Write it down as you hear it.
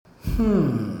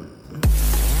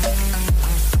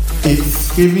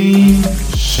It's giving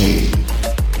shade.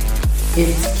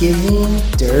 It's giving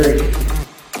dirty.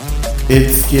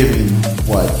 It's giving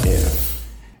what if.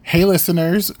 Hey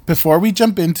listeners, before we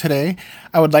jump in today,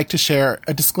 I would like to share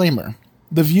a disclaimer.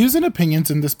 The views and opinions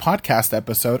in this podcast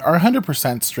episode are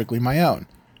 100% strictly my own.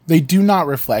 They do not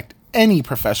reflect any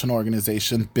professional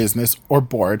organization, business, or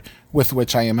board with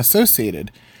which I am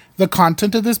associated. The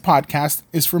content of this podcast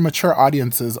is for mature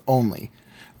audiences only.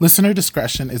 Listener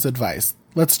discretion is advised.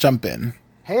 Let's jump in.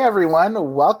 Hey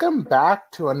everyone, welcome back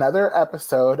to another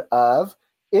episode of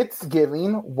It's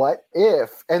Giving What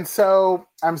If. And so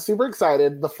I'm super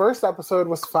excited. The first episode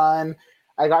was fun.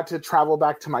 I got to travel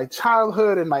back to my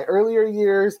childhood and my earlier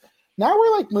years. Now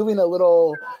we're like moving a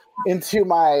little into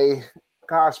my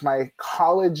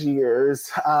college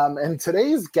years. And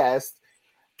today's guest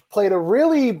played a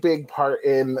really big part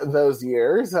in those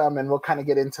years. And we'll kind of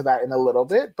get into that in a little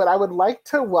bit. But I would like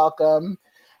to welcome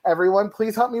everyone.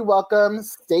 Please help me welcome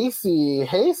Stacey.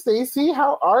 Hey, Stacey,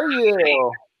 how are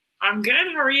you? I'm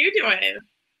good. How are you doing?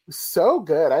 So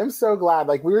good. I'm so glad.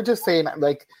 Like we were just saying,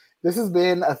 like this has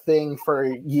been a thing for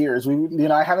years.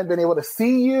 I haven't been able to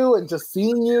see you, and just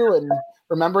seeing you and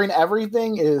remembering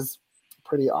everything is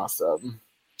pretty awesome.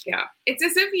 Yeah. It's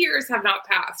as if years have not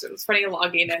passed. It was funny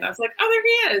logging in. I was like, oh, there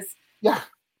he is.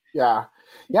 Yeah.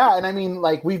 And I mean,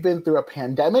 like we've been through a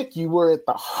pandemic. You were at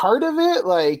the heart of it.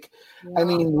 Like, yeah. I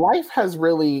mean, life has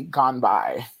really gone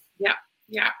by.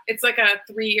 Yeah. It's like a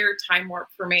 3-year time warp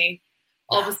for me.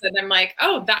 All of a sudden I'm like,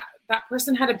 oh, that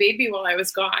person had a baby while I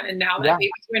was gone. And now that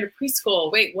baby's going to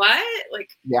preschool. Wait, what?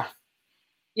 Like, yeah.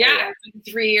 It's like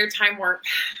a 3-year time warp.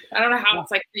 I don't know how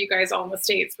it's like for you guys all in the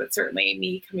States, but certainly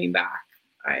me coming back,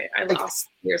 I lost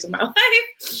years of my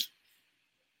life.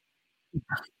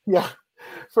 Yeah.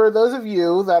 For those of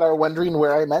you that are wondering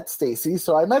where I met Stacey,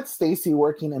 so I met Stacey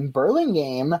working in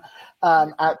Burlingame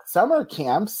at summer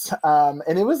camps.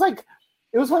 And it was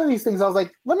one of these things I was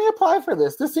like, let me apply for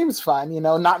this. This seems fun,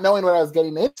 not knowing what I was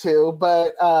getting into,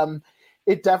 but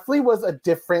it definitely was a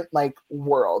different like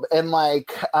world. And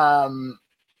like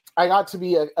I got to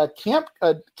be a camp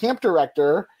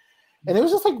director, and it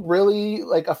was just like really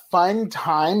like a fun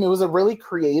time. It was a really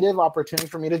creative opportunity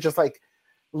for me to just like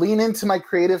lean into my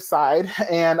creative side,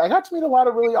 and I got to meet a lot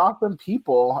of really awesome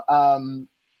people.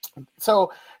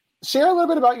 So share a little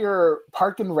bit about your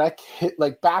Park and Rec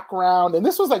like background. And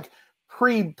this was like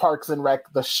pre-Parks and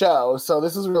Rec, the show. So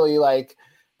this is really like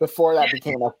before that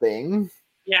became a thing.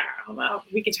 Yeah, well,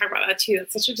 we can talk about that too.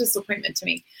 That's such a disappointment to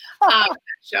me.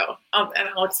 Show, and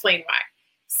I'll explain why.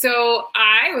 So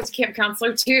I was a camp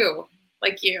counselor too,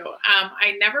 like you.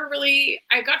 I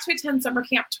got to attend summer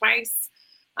camp twice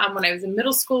when I was in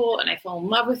middle school, and I fell in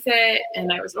love with it.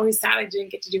 And I was always sad I didn't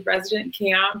get to do resident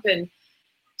camp. And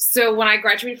so when I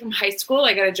graduated from high school,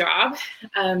 I got a job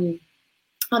on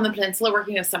the peninsula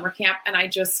working a summer camp, and I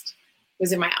just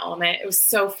was in my element. It was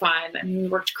so fun. I mean, we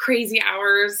worked crazy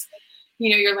hours.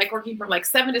 You're like working from like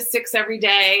 7 to 6 every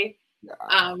day.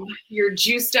 You're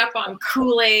juiced up on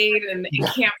Kool-Aid and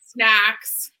camp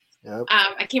snacks. Yep.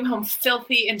 I came home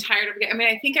filthy and tired every day. I mean,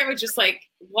 I think I would just like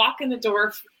walk in the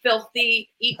door filthy,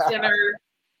 eat dinner,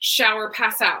 shower,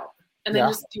 pass out, and then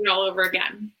just do it all over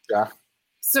again. Yeah.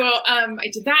 So I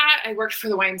did that. I worked for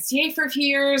the YMCA for a few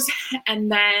years,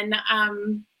 and then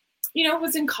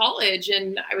was in college,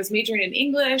 and I was majoring in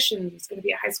English and was going to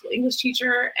be a high school English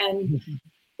teacher. And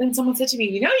then someone said to me,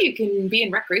 you can be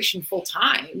in recreation full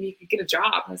time. You could get a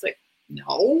job. I was like,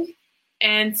 no.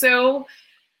 And so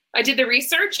I did the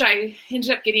research. I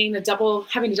ended up having a double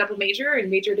major,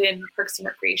 and majored in Parks and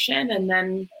Recreation, and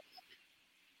then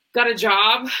got a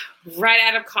job right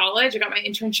out of college. I got my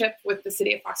internship with the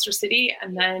city of Foster City,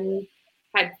 and then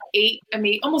had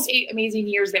almost 8 amazing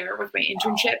years there with my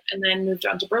internship, and then moved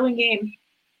on to Burlingame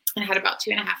and had about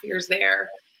 2.5 years there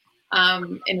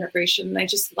in recreation. And I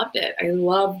just loved it. I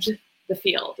loved the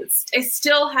field. I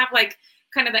still have like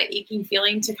kind of that aching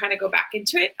feeling to kind of go back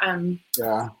into it.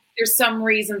 There's some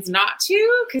reasons not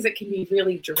to, because it can be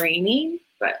really draining,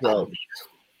 but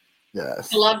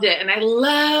yes, I loved it. And I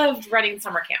loved running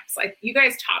summer camps. Like you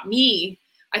guys taught me,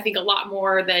 I think, a lot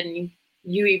more than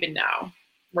you even know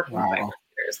working with my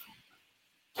years.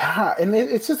 Yeah. And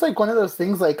it's just like one of those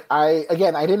things, like I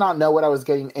did not know what I was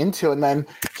getting into. And then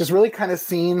just really kind of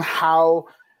seeing how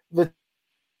the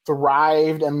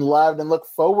thrived and loved and looked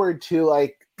forward to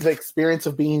like the experience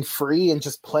of being free and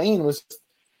just playing was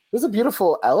a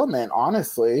beautiful element,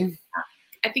 honestly.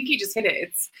 I think you just hit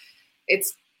it.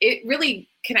 It really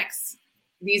connects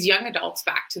these young adults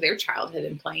back to their childhood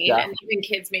and playing, and even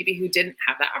kids maybe who didn't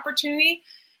have that opportunity.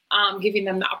 giving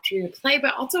them the opportunity to play,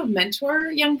 but also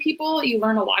mentor young people. You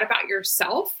learn a lot about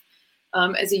yourself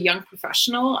as a young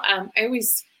professional. I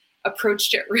always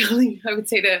approached it really, I would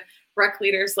say to rec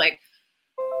leaders, like,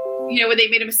 when they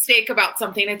made a mistake about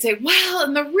something, I'd say, well,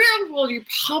 in the real world, you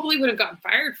probably would have gotten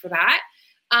fired for that.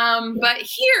 But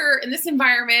here in this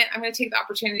environment, I'm going to take the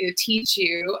opportunity to teach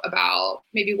you about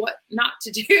maybe what not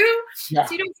to do so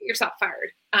you don't get yourself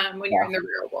fired when you're in the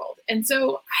real world. And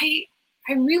so I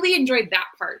really enjoyed that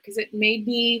part because it made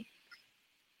me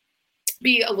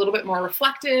be a little bit more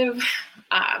reflective,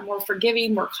 more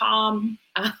forgiving, more calm.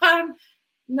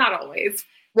 Not always.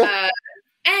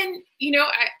 And,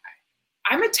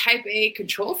 I'm a type A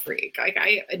control freak. Like,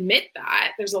 I admit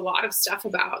that. There's a lot of stuff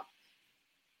about,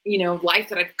 life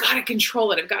that I've got to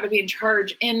control it. I've got to be in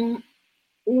charge. And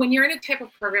when you're in a type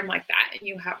of program like that and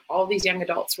you have all these young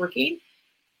adults working,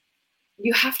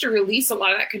 you have to release a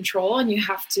lot of that control and you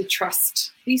have to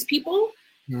trust these people.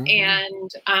 Mm-hmm.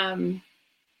 And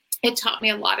it taught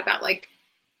me a lot about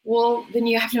then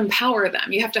you have to empower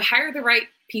them. You have to hire the right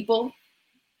people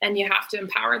and you have to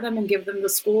empower them and give them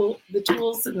the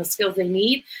tools and the skills they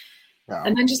need. Yeah.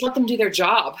 And then just let them do their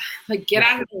job. Get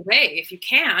out of their way if you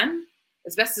can,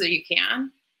 as best as you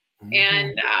can. Mm-hmm.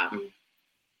 And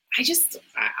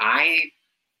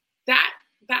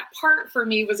that part for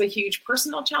me was a huge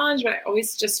personal challenge, but I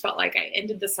always just felt like I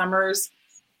ended the summers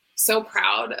so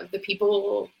proud of the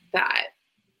people that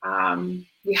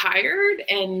we hired,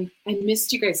 and I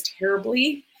missed you guys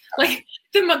terribly.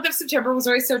 The month of September was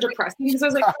always so depressing because I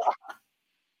was like,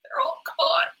 they're all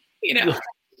gone,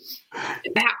 I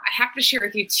have to share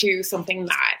with you too, something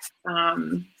that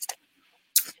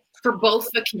for both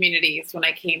the communities when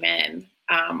I came in,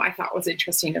 I thought was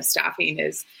interesting of staffing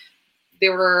is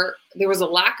there was a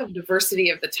lack of diversity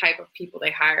of the type of people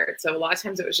they hired. So a lot of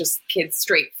times it was just kids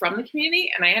straight from the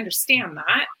community, and I understand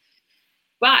that.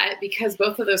 But because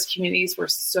both of those communities were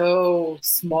so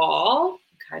small,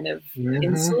 kind of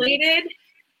insulated,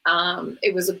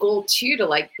 it was a goal too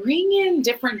to bring in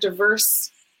different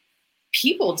diverse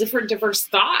people, different diverse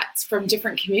thoughts from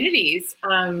different communities,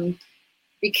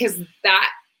 because that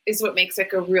is what makes a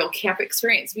real camp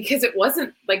experience. Because it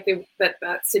wasn't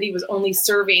that city was only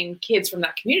serving kids from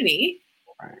that community.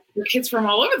 Right. There were kids from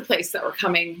all over the place that were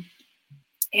coming,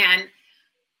 and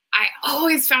I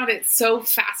always found it so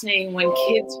fascinating when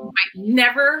kids who might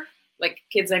never,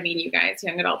 kids, I mean you guys,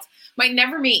 young adults, might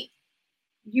never meet.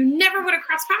 You never would have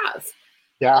crossed paths.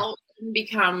 Yeah. All of them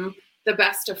become the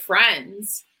best of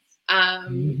friends. I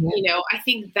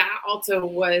think that also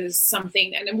was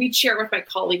something, and we'd share with my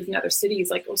colleagues in other cities,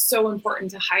 it was so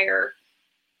important to hire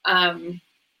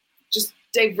just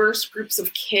diverse groups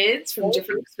of kids from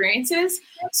different experiences,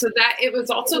 so that it was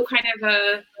also kind of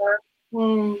a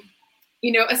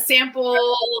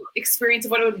sample experience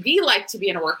of what it would be like to be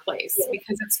in a workplace,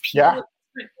 because it's people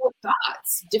with different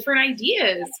thoughts, different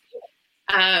ideas,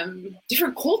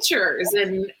 different cultures.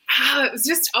 And it was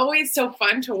just always so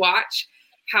fun to watch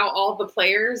how all the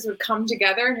players would come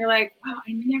together, and you're like, wow,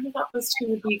 I never thought those two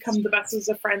would become the best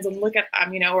of friends, and look at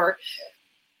them, or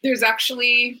there's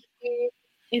actually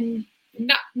I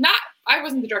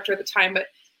wasn't the director at the time, but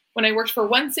when I worked for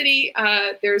one city,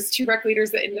 there's two rec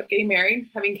leaders that ended up getting married,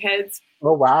 having kids.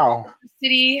 Oh, wow.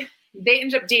 City, they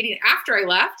ended up dating after I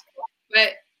left, but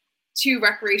two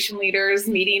recreation leaders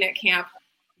meeting at camp,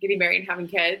 getting married and having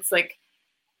kids.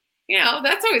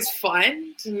 That's always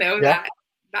fun to know that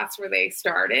that's where they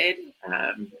started.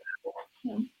 And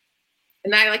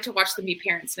I like to watch them be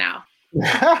parents now.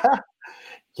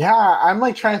 Yeah, I'm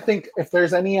trying to think if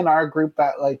there's any in our group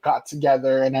that got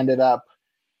together and ended up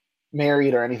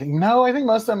married or anything. No, I think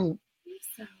most of them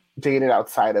dated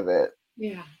outside of it.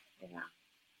 Yeah.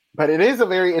 But it is a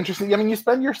very interesting, you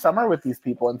spend your summer with these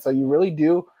people, and so you really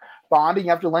do bond, and you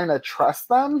have to learn to trust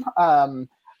them.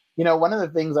 One of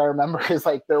the things I remember is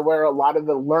there were a lot of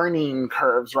the learning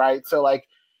curves, right? So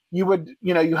you would,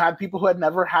 you had people who had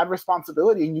never had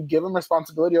responsibility, and you give them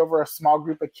responsibility over a small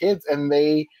group of kids, and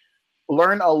they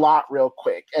learn a lot real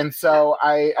quick. And so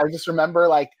I just remember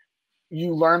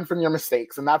you learn from your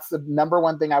mistakes. And that's the number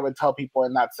one thing I would tell people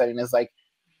in that setting is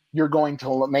you're going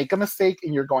to make a mistake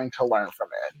and you're going to learn from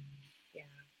it.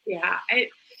 Yeah.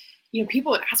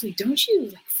 People would ask me, don't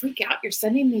you freak out? You're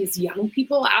sending these young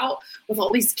people out with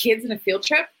all these kids in a field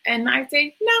trip. And I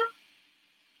say, no,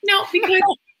 because,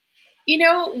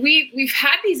 we've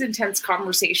had these intense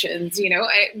conversations.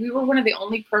 We were one of the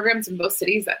only programs in both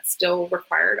cities that still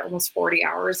required almost 40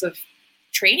 hours of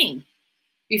training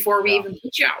before we even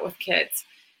put you out with kids.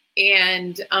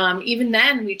 And even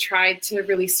then, we tried to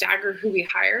really stagger who we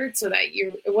hired so that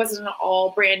it wasn't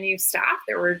all brand new staff.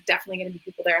 There were definitely going to be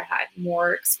people there that had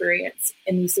more experience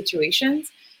in these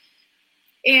situations.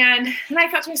 And I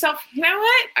thought to myself, you know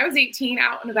what? I was 18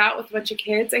 out and about with a bunch of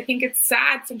kids. I think it's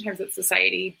sad sometimes that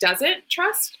society doesn't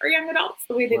trust our young adults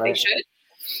the way that they should.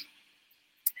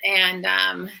 And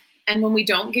when we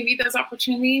don't give you those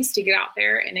opportunities to get out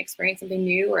there and experience something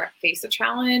new or face a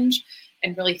challenge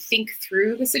and really think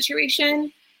through the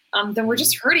situation, then we're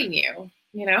just hurting you.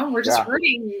 We're just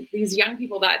hurting these young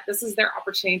people that this is their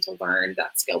opportunity to learn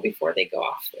that skill before they go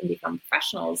off and become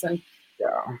professionals. And,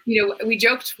 we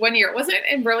joked one year, it wasn't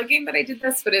in Burlingame that I did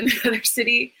this, but in another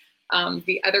city,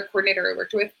 the other coordinator I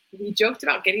worked with, we joked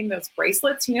about getting those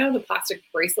bracelets, the plastic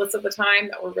bracelets of the time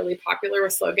that were really popular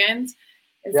with slogans.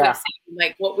 Instead of saying,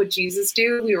 like, what would Jesus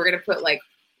do? We were going to put, like,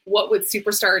 what would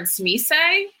Superstar and Smee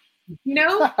say?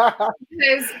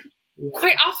 Because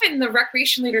quite often the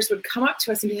recreation leaders would come up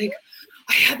to us and be like,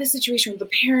 I had this situation with a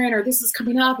parent, or this is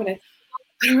coming up, and I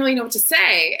don't really know what to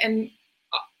say. And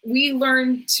we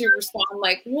learned to respond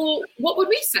like, well, what would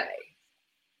we say?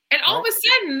 And all of a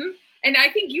sudden, and I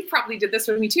think you probably did this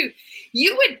with me too,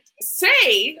 you would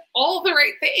say all the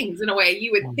right things in a way.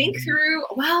 You would think through,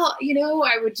 well,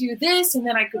 I would do this, and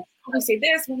then I could probably say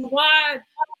this, blah, blah,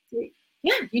 blah.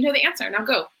 Yeah, you know the answer. Now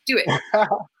go do it.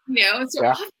 So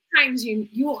oftentimes you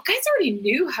guys already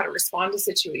knew how to respond to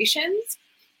situations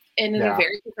and in a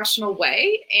very professional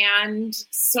way. And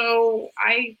so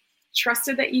I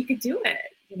trusted that you could do it.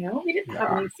 We didn't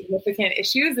have any significant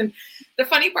issues. And the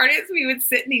funny part is we would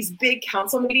sit in these big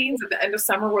council meetings at the end of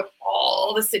summer with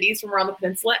all the cities from around the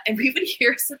peninsula, and we would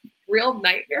hear some real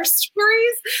nightmare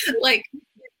stories. Like,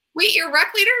 wait, your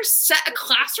rec leader set a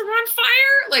classroom on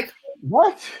fire? Like,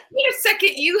 what? Wait a second,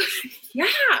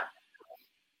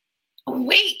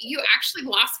 wait, you actually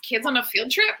lost kids on a field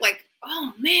trip? Like,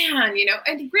 oh man,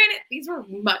 and granted, these were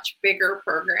much bigger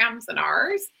programs than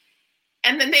ours.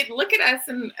 And then they'd look at us,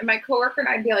 and my coworker and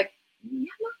I'd be like, yeah,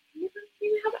 you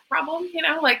have that problem,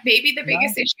 like maybe the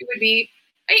biggest issue would be,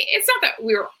 it's not that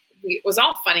it was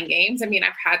all fun and games. I mean,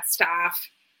 I've had staff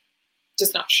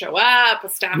just not show up, a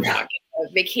staff not get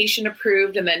a vacation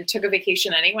approved and then took a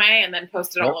vacation anyway, and then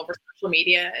posted all over social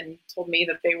media and told me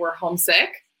that they were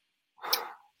homesick.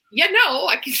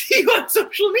 I can see you on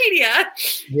social media.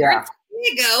 Yeah. There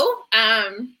you go.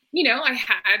 I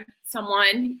had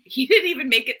someone, he didn't even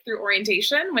make it through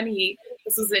orientation when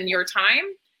this was in your time,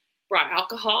 brought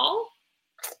alcohol,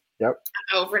 an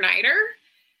overnighter.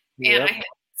 And I had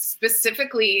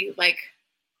specifically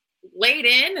laid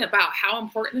in about how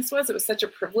important this was. It was such a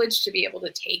privilege to be able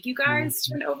to take you guys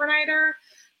to an overnighter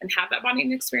and have that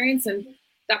bonding experience. And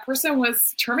that person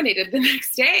was terminated the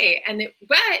next day.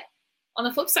 But on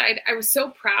the flip side, I was so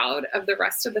proud of the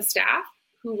rest of the staff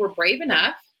who were brave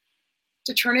enough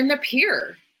to turn in the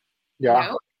peer.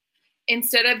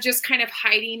 Instead of just kind of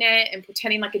hiding it and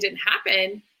pretending like it didn't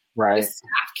happen, the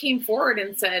staff came forward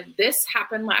and said, this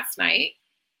happened last night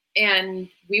and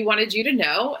we wanted you to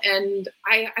know. And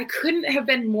I couldn't have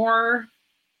been more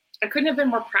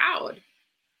proud,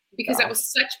 because that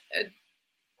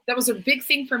was a big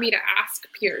thing for me to ask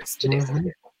peers to do,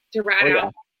 to rat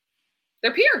out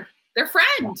their peer, their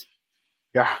friend.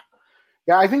 Yeah,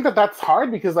 I think that's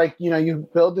hard because you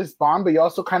build this bond, but you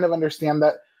also kind of understand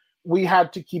that we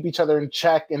had to keep each other in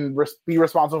check and be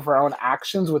responsible for our own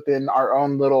actions within our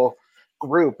own little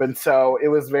group. And so it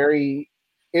was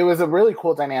a really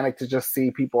cool dynamic to just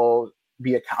see people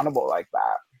be accountable like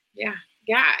that. Yeah.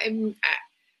 And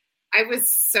I was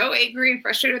so angry and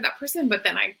frustrated with that person. But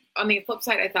then on the flip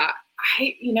side, I thought,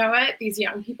 you know what? These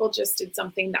young people just did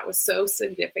something that was so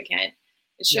significant.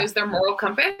 It shows their moral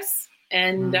compass.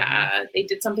 And they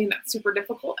did something that's super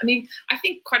difficult. I mean, I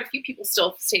think quite a few people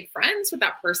still stayed friends with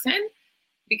that person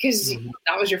because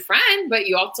that was your friend, but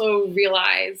you also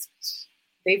realized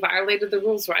they violated the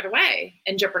rules right away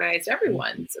and jeopardized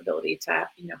everyone's ability to, have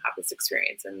this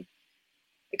experience. And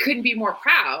I couldn't be more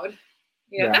proud.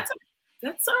 That's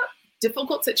a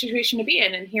difficult situation to be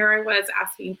in. And here I was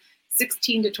asking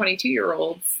 16 to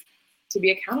 22-year-olds to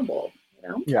be accountable,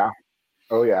 Yeah.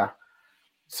 Oh, yeah.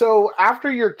 So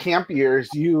after your camp years,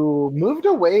 you moved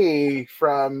away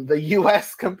from the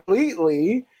U.S.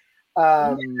 completely.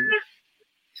 I did.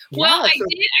 I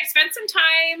spent some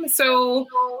time. So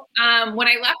when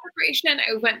I left recreation,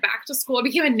 I went back to school. I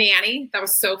became a nanny. That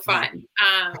was so fun.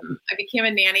 I became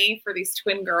a nanny for these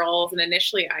twin girls. And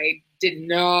initially, I did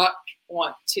not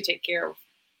want to take care of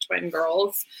twin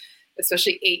girls,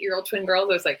 especially 8-year-old twin girls.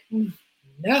 I was like,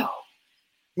 no.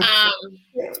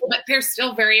 But they're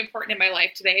still very important in my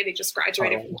life today. They just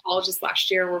graduated from college this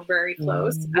last year. We're very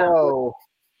close. Whoa.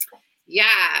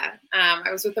 Yeah.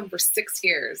 I was with them for 6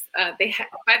 years. By the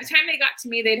time they got to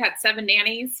me, they'd had 7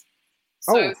 nannies.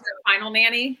 So I was their final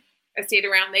nanny. I stayed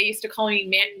around. They used to call me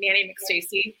Nanny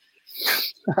McStacey.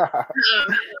 I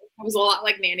was a lot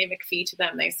like Nanny McPhee to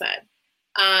them, they said.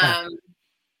 And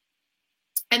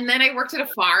then I worked at a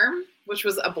farm, which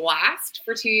was a blast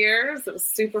for 2 years. It was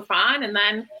super fun. And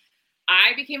then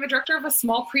I became a director of a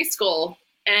small preschool.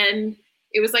 And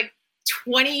it was like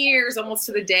 20 years almost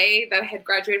to the day that I had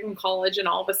graduated from college. And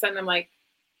all of a sudden I'm like,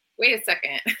 wait a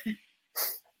second.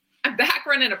 I'm back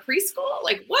running a preschool?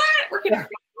 Like what? Working in a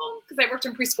preschool? Because I worked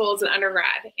in preschool as an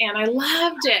undergrad and I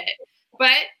loved it.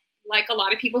 But like a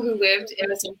lot of people who lived in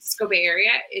the San Francisco Bay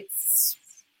Area, it's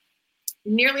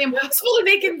nearly impossible to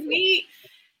make ends meet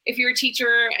if you're a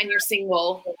teacher and you're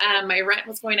single. My rent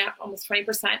was going up almost 20%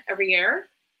 every year.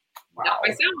 Wow. Not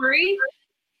my salary.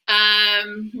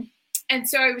 And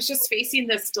so I was just facing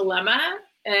this dilemma.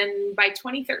 And by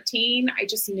 2013, I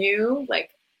just knew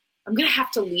like, I'm going to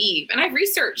have to leave. And I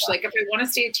researched, like, if I want to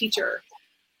stay a teacher,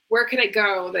 where could I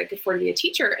go that I could afford to be a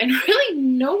teacher? And really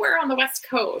nowhere on the West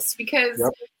Coast, because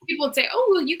people would say, oh,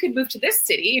 well, you could move to this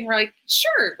city. And we're like,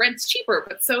 sure, rent's cheaper,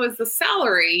 but so is the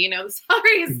salary. You know, the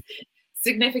salary is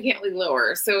significantly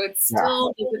lower. So it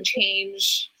still doesn't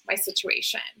change my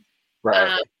situation.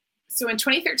 Right. So in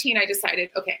 2013, I decided,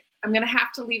 okay, I'm going to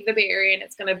have to leave the Bay Area and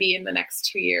it's going to be in the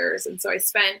next 2 years. And so I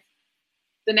spent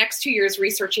the next 2 years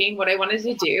researching what I wanted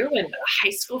to do. And a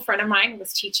high school friend of mine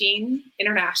was teaching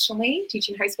internationally,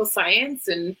 teaching high school science.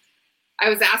 And I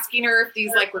was asking her if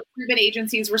these like recruitment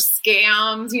agencies were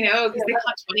scams, you know, because they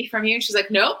collect money from you. And she's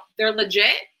like, nope, they're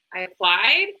legit. I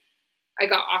applied. I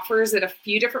got offers at a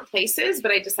few different places,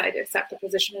 but I decided to accept a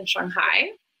position in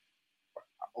Shanghai.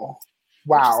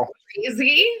 Wow.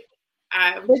 Crazy.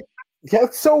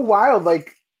 It's so wild.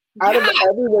 Like out of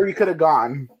everywhere you could have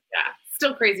gone. Yeah.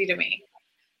 Still crazy to me.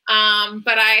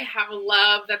 But I have a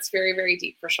love that's very, very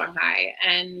deep for Shanghai.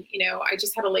 And, you know, I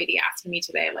just had a lady asking me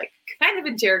today, like kind of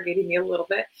interrogating me a little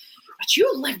bit, but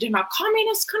you lived in a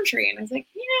communist country. And I was like,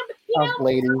 yeah, but you know,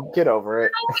 lady, get over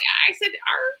it. I said,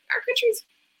 our country's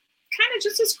kind of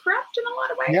just as corrupt in a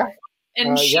lot of ways. Yeah.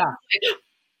 And she,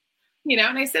 you know,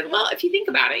 and I said, well, if you think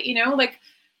about it, you know, like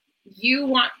you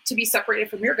want to be separated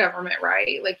from your government,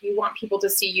 right? Like you want people to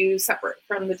see you separate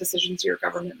from the decisions your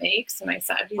government makes. And I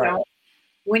said, you know,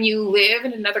 when you live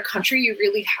in another country, you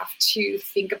really have to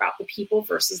think about the people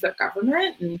versus their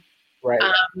government. And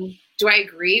do I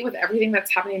agree with everything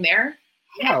that's happening there?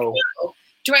 No.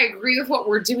 Do I agree with what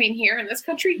we're doing here in this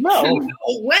country? No.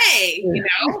 No way. You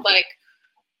know, like,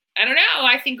 I don't know.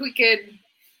 I think we could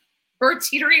bird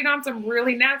teetering on some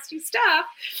really nasty stuff.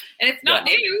 And it's not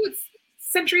new. It's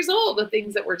centuries old, the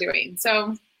things that we're doing.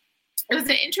 So it was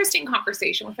an interesting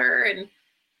conversation with her. And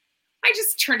I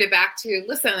just turned it back to,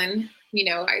 listen, you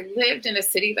know, I lived in a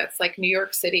city that's like New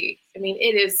York City. I mean,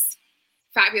 it is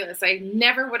fabulous. I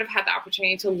never would have had the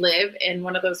opportunity to live in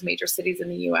one of those major cities in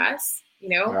the U.S., you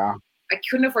know? Yeah. I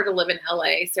couldn't afford to live in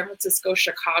LA, San Francisco,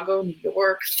 Chicago, New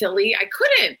York, Philly. I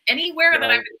couldn't. Anywhere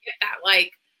that I would get that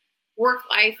like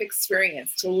work-life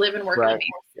experience to live and work in a major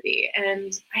city.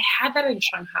 And I had that in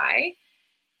Shanghai.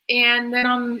 And then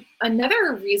on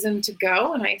another reason to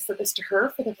go, and I said this to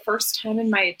her for the first time in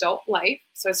my adult life,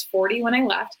 so I was 40 when I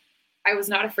left, I was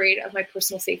not afraid of my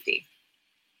personal safety.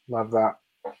 Love that.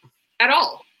 At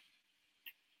all.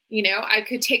 You know, I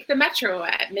could take the metro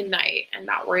at midnight and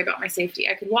not worry about my safety.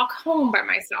 I could walk home by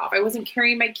myself. I wasn't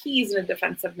carrying my keys in a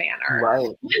defensive manner. Right.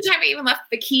 One time I even left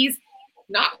the keys,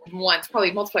 not once,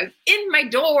 probably multiple times, in my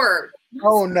door.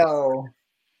 Oh, no.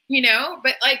 You know,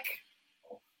 but like,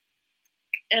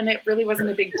 and it really wasn't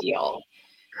a big deal.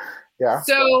 Yeah.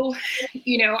 So,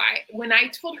 you know, when I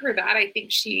told her that, I think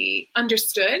she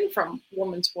understood from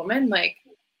woman to woman, like,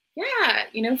 yeah,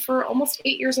 you know, for almost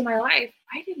 8 years of my life,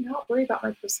 I did not worry about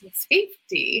my personal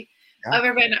safety. Yeah.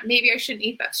 Other than maybe I shouldn't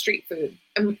eat that street food.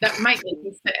 That might make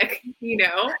me sick, you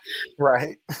know?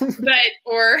 Right.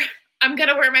 or I'm going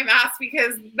to wear my mask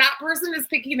because that person is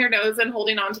picking their nose and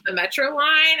holding on to the metro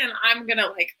line and I'm going to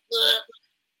like, ugh.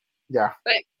 Yeah.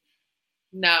 But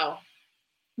no,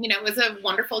 you know, it was a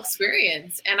wonderful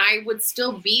experience and I would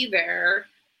still be there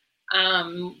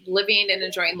living and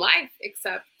enjoying life,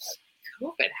 except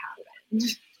COVID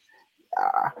happened.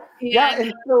 Yeah.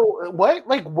 And so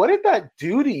what did that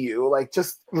do to you? Like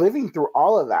just living through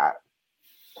all of that?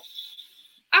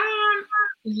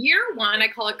 Year one, I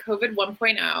call it COVID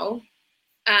 1.0.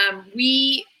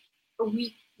 We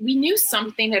knew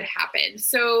something had happened.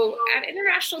 So at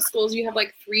international schools, you have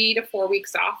like 3 to 4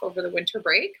 weeks off over the winter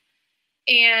break.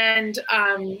 And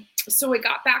so we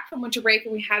got back from winter break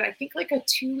and we had, I think, like a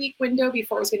 2-week window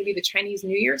before it was going to be the Chinese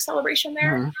New Year celebration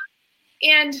there. Mm-hmm.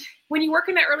 And when you work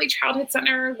in an early childhood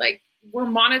center, like we're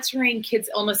monitoring kids'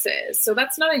 illnesses. So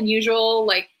that's not unusual,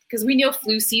 like, because we know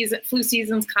flu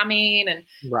season's coming, and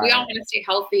we all want to stay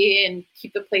healthy and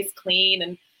keep the place clean.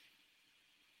 And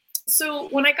so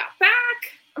when I got back,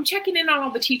 I'm checking in on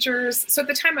all the teachers. So at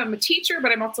the time I'm a teacher,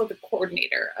 but I'm also the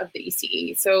coordinator of the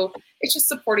ECE. So it's just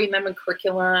supporting them in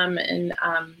curriculum and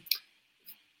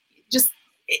just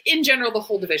in general, the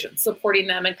whole division, supporting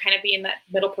them and kind of being that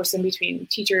middle person between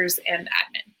teachers and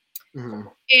admin. Mm-hmm.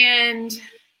 And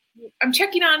I'm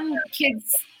checking on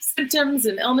kids' symptoms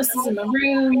and illnesses in the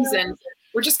rooms. And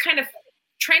we're just kind of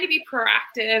trying to be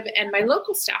proactive. And my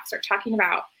local staff start talking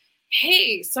about,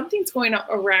 hey, something's going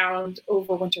around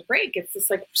over winter break. It's this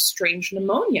like strange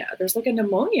pneumonia. There's like a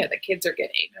pneumonia that kids are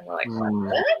getting. And we're like,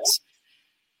 what?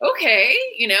 Okay.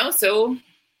 So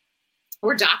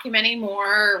we're documenting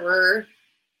more. We're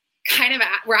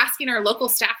we're asking our local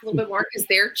staff a little bit more because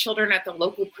their children at the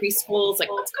local preschools,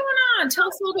 like, what's going on? Tell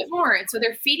us a little bit more. And so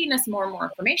they're feeding us more and more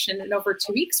information. And over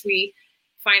 2 weeks, we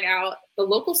find out the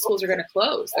local schools are going to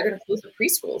close. They're going to close the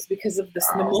preschools because of this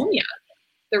pneumonia.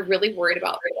 They're really worried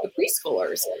about the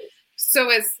preschoolers.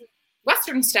 So as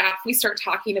Western staff, we start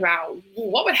talking about, well,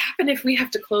 what would happen if we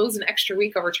have to close an extra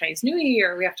week over Chinese New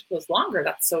Year? We have to close longer.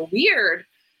 That's so weird.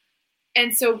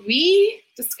 And so we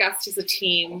discussed as a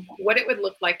team what it would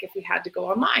look like if we had to go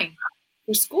online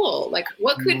for school. Like,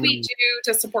 what could we do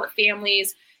to support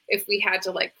families if we had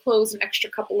to like close an extra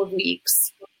couple of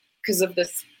weeks because of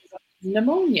this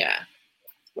pneumonia?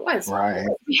 It was. Right.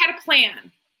 We had a plan.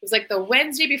 It was like the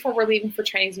Wednesday before we're leaving for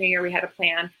Chinese New Year, we had a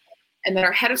plan. And then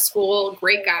our head of school,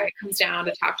 great guy, comes down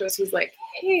to talk to us. He's like,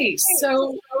 hey,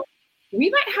 so we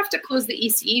might have to close the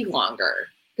ECE longer.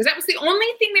 Because that was the only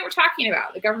thing they were talking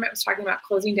about. The government was talking about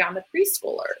closing down the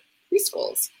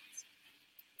preschools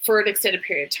for an extended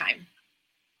period of time.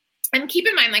 And keep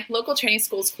in mind, like local Chinese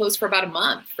schools closed for about a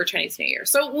month for Chinese New Year.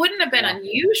 So it wouldn't have been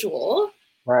unusual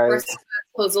for us to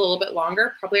close a little bit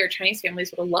longer. Probably our Chinese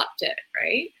families would have loved it,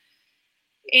 right?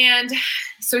 And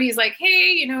so he's like,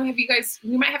 hey, have you guys,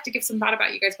 we might have to give some thought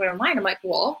about you guys going online. I'm like,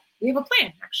 well, we have a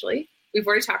plan, actually. We've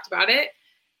already talked about it.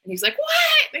 And he's like,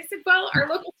 what? And I said, well, our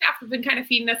local staff have been kind of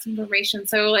feeding us information.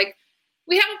 So like,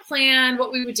 we have a plan,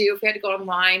 what we would do if we had to go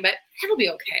online, but it'll be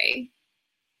okay.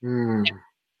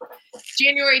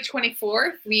 January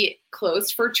 24th, we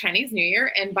closed for Chinese New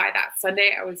Year. And by that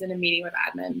Sunday, I was in a meeting with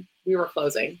admin. We were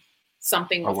closing.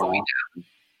 Something was going down.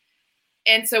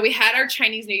 And so we had our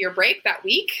Chinese New Year break that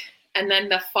week. And then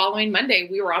the following Monday,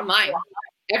 we were online.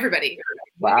 Everybody.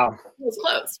 Wow. School was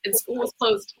closed. And school was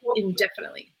closed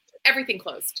indefinitely. Everything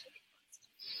closed.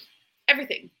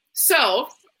 Everything. So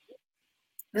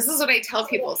this is what I tell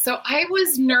people. So I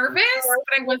was nervous,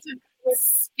 but I wasn't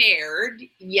scared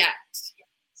yet.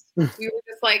 We were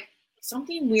just like,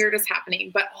 something weird is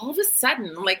happening. But all of a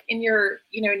sudden, like in your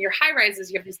high rises,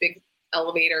 you have these big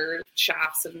elevator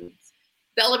shafts, and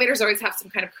the elevators always have some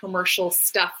kind of commercial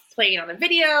stuff playing on a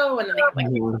video, and then they have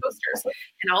like posters.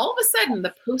 And all of a sudden,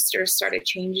 the posters started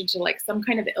changing to like some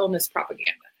kind of illness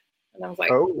propaganda. And I was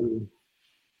like,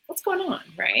 what's going on,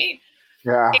 right?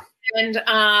 Yeah. And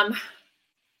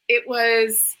it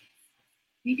was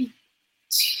maybe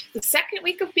the second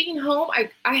week of being home.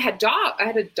 I had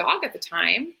a dog at the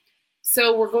time.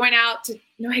 So we're going out to,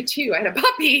 no, I had two. I had a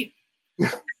puppy.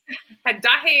 I had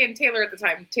Dahe and Taylor at the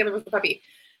time. Taylor was the puppy.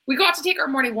 We go out to take our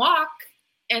morning walk,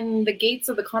 and the gates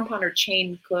of the compound are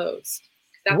chain closed.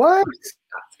 That's what? I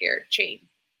got scared.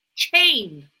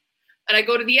 Chain. And I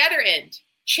go to the other end,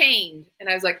 chained. And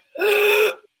I was like,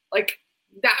 like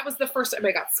that was the first time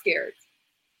I got scared.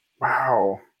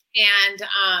 Wow. And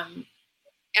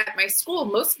at my school,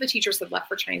 most of the teachers had left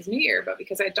for Chinese New Year, but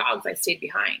because I had dogs, I stayed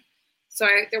behind. So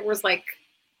there was like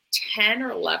 10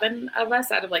 or 11 of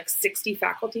us out of like 60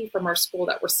 faculty from our school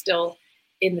that were still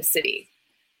in the city.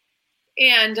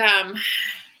 And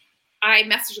I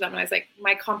messaged them and I was like,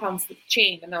 my compound's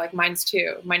chained. And they're like, mine is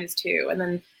too. And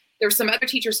then there were some other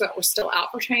teachers that were still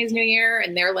out for Chinese New Year,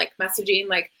 and they're like messaging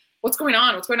like, what's going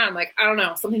on? I'm like, I don't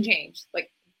know. Something changed. Like,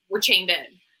 we're chained in.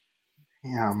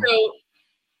 Yeah. So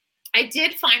I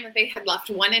did find that they had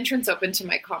left one entrance open to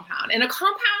my compound. And a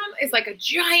compound is like a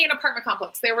giant apartment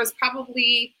complex. There was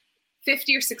probably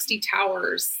 50 or 60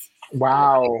 towers.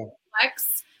 Wow.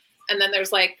 And then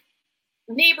there's like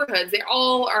neighborhoods. They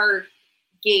all are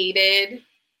gated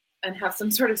and have some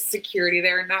sort of security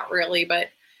there. Not really, but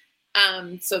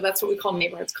so that's what we call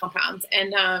neighborhoods, compounds.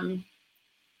 And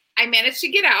I managed to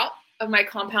get out of my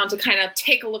compound to kind of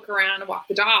take a look around and walk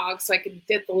the dog so I could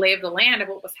get the lay of the land of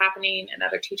what was happening in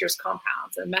other teachers'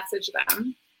 compounds and message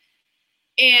them.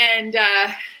 And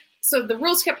so the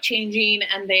rules kept changing,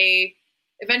 and they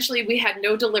eventually we had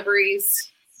no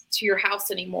deliveries to your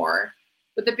house anymore.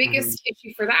 But the biggest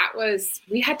issue for that was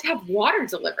we had to have water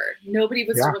delivered. Nobody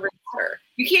was delivering water.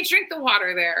 You can't drink the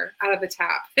water there out of the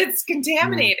tap. It's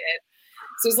contaminated.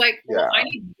 So it's like, well, I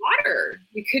need water.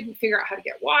 We couldn't figure out how to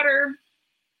get water.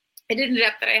 It ended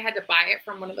up that I had to buy it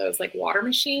from one of those like water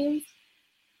machines.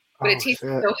 But it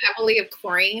tasted so heavily of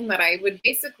chlorine that I would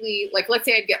basically, like, let's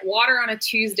say I'd get water on a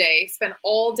Tuesday, spend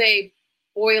all day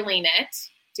boiling it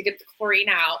to get the chlorine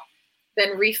out,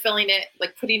 then refilling it,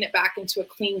 like putting it back into a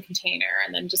clean container,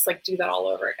 and then just like do that all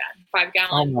over again. 5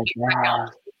 gallons. Oh my God.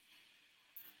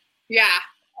 Yeah.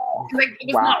 Like it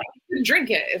was not, you couldn't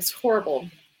drink it. It was horrible.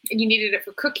 And you needed it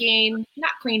for cooking,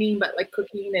 not cleaning, but like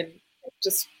cooking and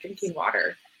just drinking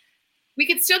water. We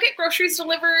could still get groceries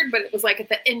delivered, but it was like at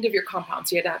the end of your compound.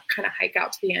 So you had to kind of hike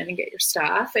out to the end and get your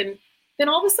stuff. And then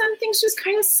all of a sudden things just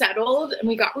kind of settled and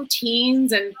we got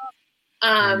routines, and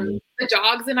the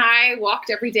dogs and I walked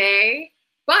every day.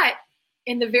 But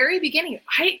in the very beginning,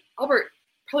 Albert,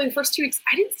 probably the first 2 weeks,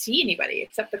 I didn't see anybody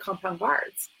except the compound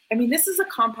guards. I mean, this is a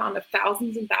compound of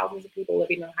thousands and thousands of people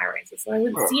living in high rises. So I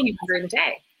wouldn't see anyone during the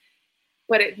day.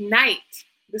 But at night,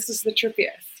 this is the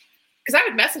trippiest. Because I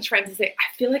would message friends and say,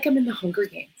 I feel like I'm in the Hunger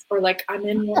Games, or like I'm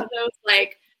in one of those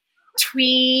like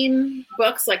tween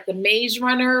books, like the Maze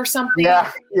Runner or something.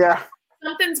 Yeah.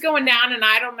 Something's going down and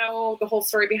I don't know the whole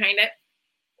story behind it.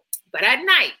 But at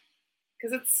night,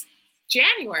 because it's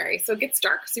January, so it gets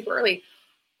dark super early,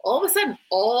 all of a sudden,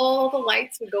 all the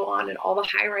lights would go on and all the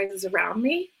high rises around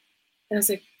me. And I was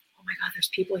like, oh my God, there's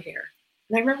people here.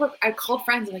 And I remember I called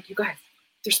friends and like, you guys,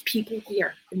 there's people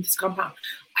here in this compound.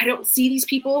 I don't see these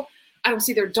people. I don't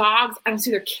see their dogs. I don't see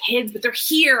their kids, but they're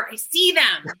here. I see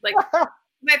them. Like, I thought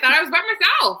I was by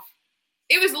myself.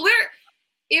 It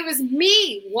was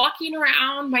me walking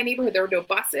around my neighborhood. There were no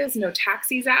buses, no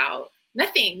taxis out,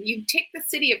 nothing. You take the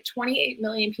city of 28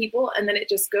 million people and then it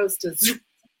just goes to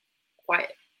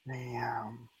quiet.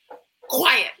 Damn.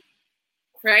 Quiet.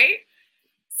 Right?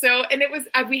 So, and it was,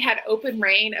 we had open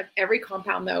reign of every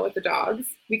compound though with the dogs.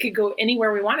 We could go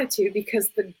anywhere we wanted to because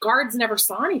the guards never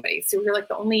saw anybody. So we were like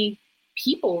the only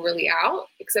people really out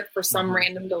except for some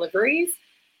random deliveries.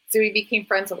 So we became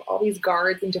friends with all these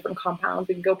guards in different compounds.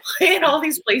 We could go play in all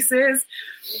these places.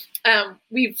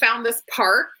 We found this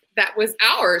park that was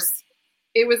ours.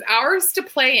 It was ours to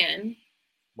play in.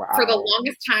 Wow. For the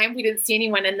longest time, we didn't see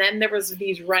anyone. And then there was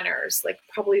these runners, like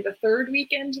probably the third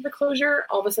weekend of the closure.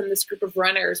 All of a sudden, this group of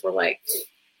runners were like,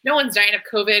 no one's dying of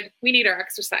COVID. We need our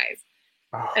exercise.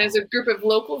 Oh. And it was a group of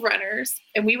local runners.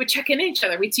 And we would check in on each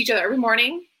other. We'd see each other every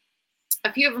morning.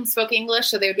 A few of them spoke English.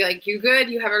 So they would be like, you good?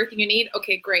 You have everything you need?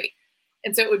 Okay, great.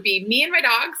 And so it would be me and my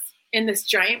dogs in this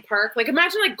giant park. Like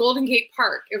imagine like Golden Gate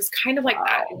Park. It was kind of like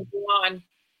that. It would go on.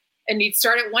 And you'd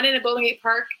start at one end of Golden Gate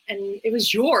Park and it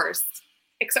was yours.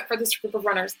 Except for this group of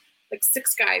runners, like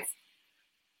 6 guys.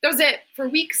 That was it for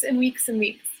weeks and weeks and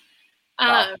weeks.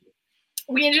 Wow.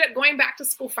 We ended up going back to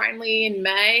school finally in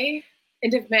May,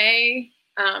 end of May.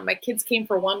 My kids came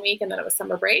for 1 week and then it was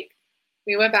summer break.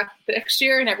 We went back the next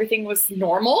year and everything was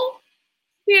normal.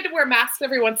 We had to wear masks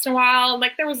every once in a while. And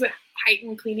like there was a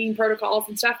heightened cleaning protocols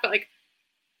and stuff. But like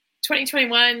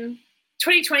 2020,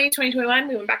 2021,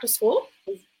 we went back to school.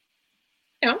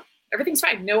 Everything's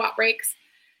fine. No outbreaks.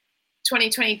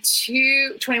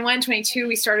 2022, 21, 22,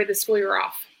 we started the school year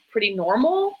off pretty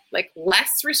normal, like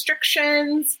less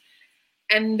restrictions.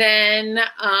 And then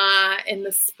in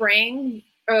the spring,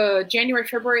 January,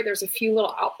 February, there's a few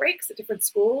little outbreaks at different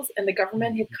schools, and the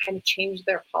government had kind of changed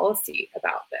their policy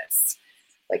about this.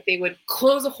 Like they would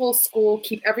close a whole school,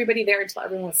 keep everybody there until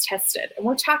everyone was tested. And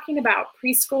we're talking about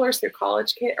preschoolers through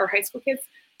college kids or high school kids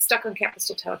stuck on campus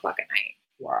till 10 o'clock at night.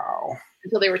 Wow.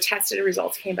 Until they were tested and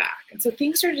results came back. And so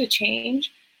things started to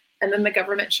change. And then the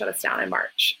government shut us down in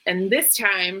March. And this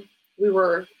time we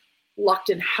were locked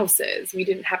in houses. We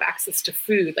didn't have access to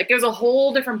food. Like it was a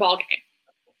whole different ballgame.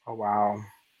 Oh, wow.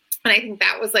 And I think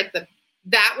that was like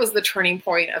that was the turning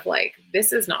point of like,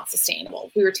 this is not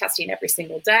sustainable. We were testing every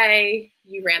single day.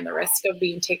 You ran the risk of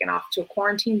being taken off to a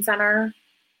quarantine center.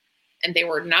 And they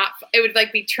were not, it would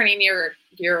like be turning your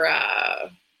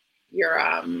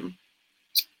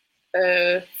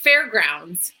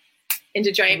fairgrounds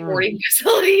into giant boarding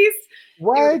facilities.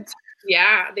 What?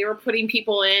 They were putting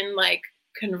people in like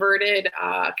converted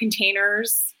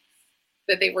containers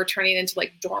that they were turning into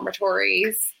like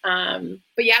dormitories.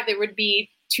 But yeah, there would be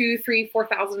 2,000, 3,000,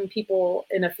 4,000 people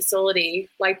in a facility,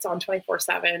 lights on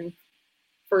 24/7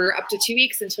 for up to 2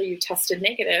 weeks until you tested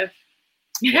negative.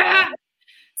 Yeah. Wow.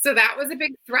 So that was a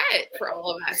big threat for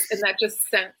all of us. And that just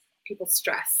sent people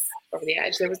stress over the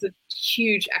edge. There was a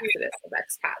huge exodus of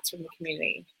expats from the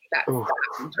community that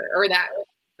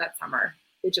that summer.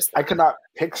 They just I could not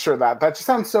picture that. That just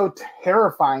sounds so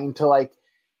terrifying to like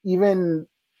even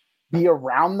be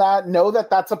around that, know that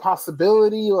that's a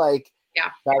possibility. Like,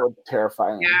 that would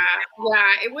terrify me. Yeah.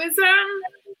 It was,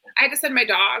 I had to send my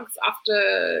dogs off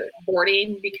to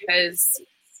boarding because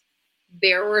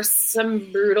there were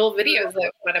some brutal videos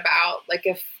that went about. Like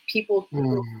if people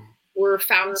were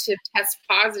found to test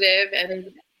positive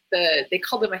and they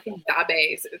called them, I think,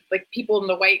 dabes, like people in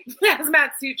the white hazmat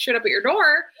suit showed up at your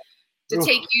door to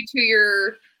take you to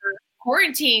your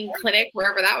quarantine clinic,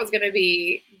 wherever that was going to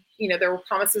be. You know, there were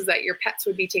promises that your pets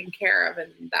would be taken care of,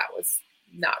 and that was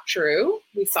not true.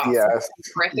 We saw some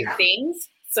horrific things.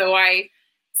 So I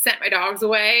sent my dogs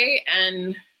away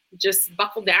and just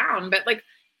buckled down. But like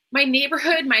my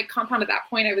neighborhood, my compound at that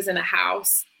point, I was in a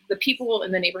house. The people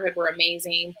in the neighborhood were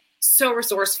amazing, so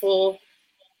resourceful.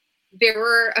 There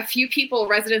were a few people,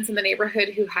 residents in the neighborhood,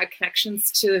 who had connections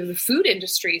to the food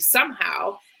industry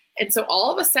somehow. And so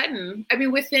all of a sudden, I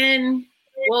mean,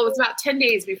 it was about 10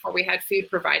 days before we had food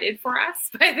provided for us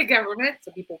by the government.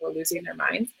 So people were losing their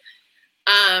minds.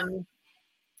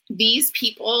 These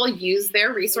people use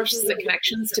their resources and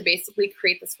connections to basically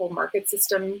create this whole market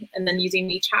system, and then using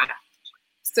WeChat.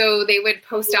 So they would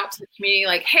post out to the community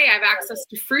like, hey, I have access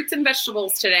to fruits and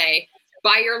vegetables today.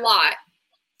 Buy your lot.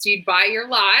 So you'd buy your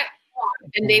lot,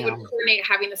 and they would coordinate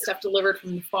having the stuff delivered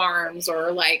from the farms,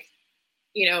 or like,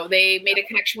 you know, they made a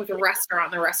connection with a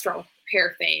restaurant, and the restaurant would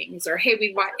prepare things, or, hey,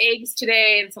 we bought eggs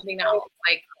today and something else.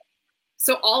 Like,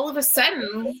 so all of a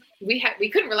sudden we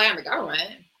couldn't rely on the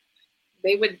government.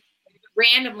 They would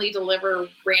randomly deliver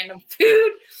random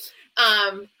food.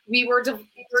 We were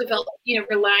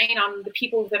relying on the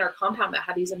people within our compound that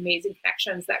had these amazing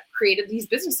connections that created these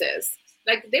businesses.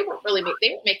 Like they weren't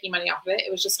making money off of it.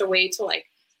 It was just a way to like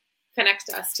connect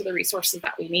us to the resources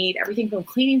that we need. Everything from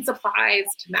cleaning supplies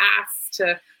to masks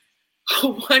to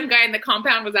one guy in the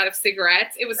compound was out of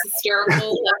cigarettes. It was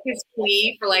hysterical. Like his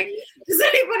plea for like, does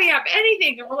anybody have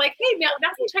anything? And we're like, hey, now's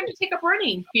the time to take up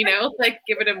running, you know, like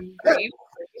giving him grief.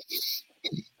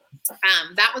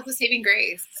 That was the saving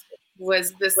grace,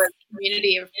 was this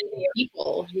community of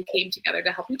people who came together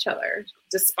to help each other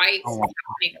despite what's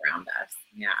happening around us.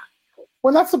 Yeah.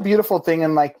 Well, that's a beautiful thing.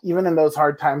 And like, even in those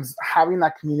hard times, having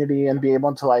that community and be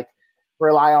able to like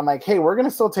rely on like, hey, we're going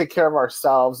to still take care of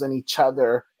ourselves and each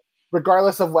other,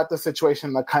 regardless of what the situation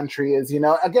in the country is, you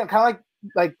know, again, kind of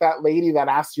like that lady that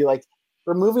asked you, like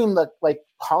removing the like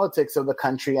politics of the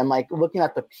country and like looking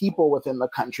at the people within the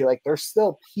country, like there's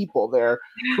still people there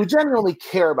who genuinely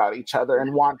care about each other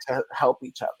and want to help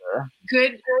each other.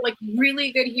 Good, like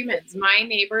really good humans. My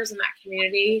neighbors in that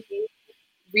community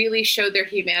really showed their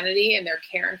humanity and their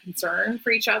care and concern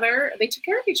for each other. They took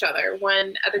care of each other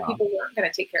when other people weren't going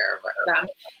to take care of them.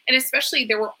 And especially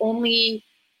there were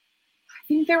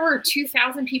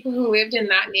 2,000 people who lived in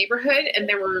that neighborhood, and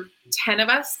there were 10 of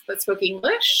us that spoke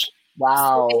English.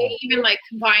 Wow. So they even like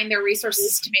combined their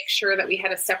resources to make sure that we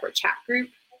had a separate chat group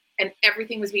and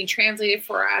everything was being translated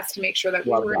for us to make sure that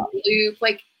we were in the loop.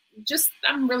 Like just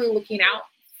them really looking out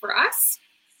for us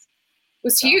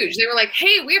was huge. They were like,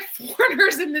 hey, we have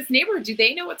foreigners in this neighborhood. Do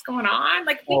they know what's going on?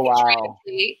 Like we could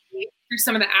translate through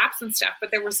some of the apps and stuff,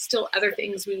 but there were still other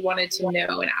things we wanted to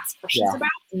know and ask questions about.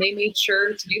 And they made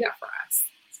sure to do that for us.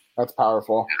 That's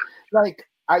powerful. Yeah. Like,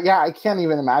 I can't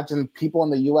even imagine people in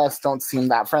the U.S. don't seem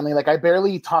that friendly. Like I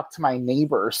barely talk to my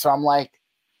neighbors. So I'm like,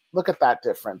 look at that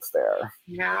difference there.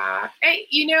 Yeah. Hey,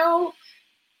 you know,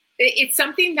 it's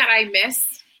something that I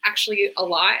miss actually a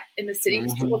lot in the city.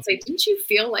 Because people would say, didn't you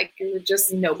feel like you were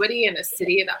just nobody in a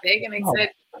city that big? And I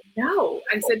said, no.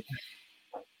 I said,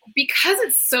 because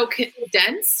it's so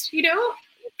condensed, you know,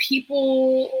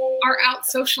 people are out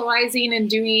socializing and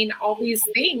doing all these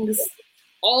things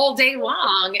all day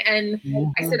long. And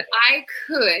I said, I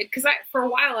could, because for a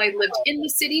while I lived in the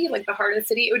city, like the heart of the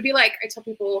city. It would be like, I tell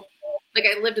people, like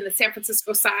I lived in the San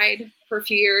Francisco side for a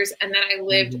few years, and then I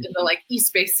lived in the like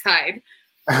East Bay side.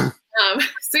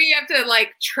 So you have to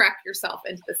like trek yourself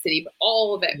into the city, but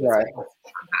all of it was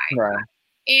high. Right.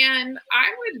 And I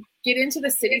would get into the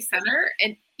city center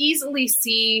and easily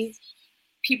see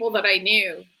people that I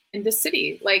knew in the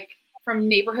city, like from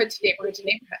neighborhood to neighborhood to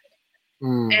neighborhood.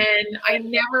 And I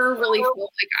never really felt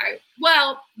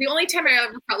like the only time I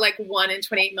ever felt like 1 in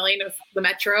 28 million was the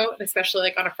metro, and especially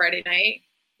like on a Friday night.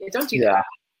 Yeah, don't do that.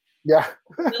 Yeah.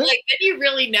 Like then you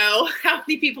really know how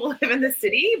many people live in the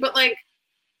city, but like,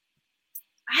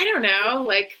 I don't know,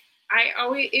 like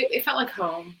it felt like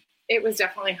home. It was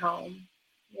definitely home,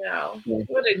 you know.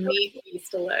 What a neat place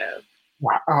to live.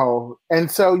 Wow. And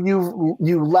so you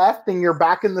left and you're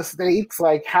back in the States.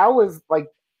 Like how was like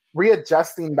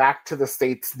readjusting back to the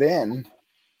States then?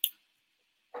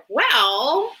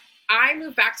 Well, I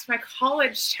moved back to my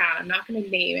college town. I'm not going to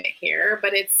name it here,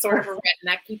 but it's sort of a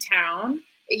rednecky town.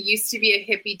 It used to be a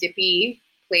hippy dippy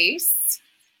place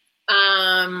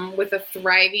with a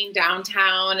thriving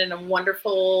downtown and a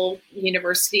wonderful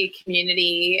university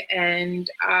community. And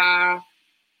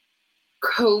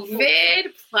COVID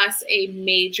plus a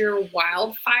major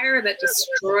wildfire that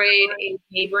destroyed a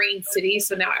neighboring city,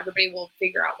 so now everybody will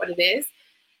figure out what it is,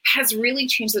 has really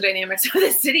changed the dynamics of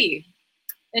the city,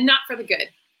 and not for the good.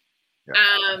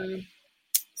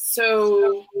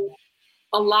 So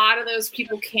a lot of those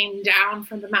people came down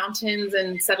from the mountains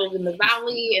and settled in the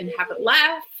valley and haven't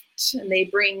left, and they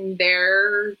bring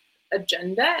their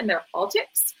agenda and their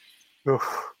politics.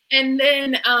 Oof. And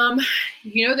then,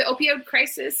 the opioid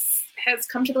crisis has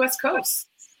come to the West Coast.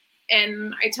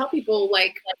 And I tell people,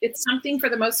 like, it's something for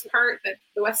the most part that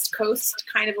the West Coast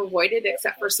kind of avoided,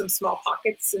 except for some small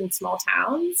pockets in small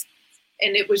towns.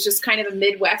 And it was just kind of a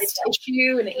Midwest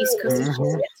issue and an East Coast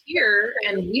issue here.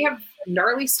 And we have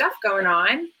gnarly stuff going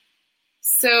on.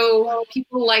 So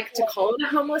people like to call it a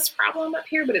homeless problem up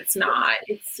here, but it's not.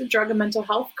 It's a drug and mental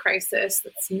health crisis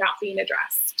that's not being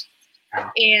addressed.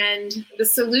 And the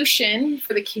solution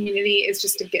for the community is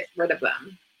just to get rid of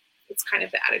them. It's kind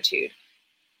of the attitude.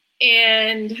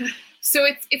 And so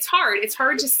it's hard. It's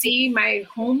hard to see my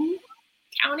home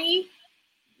county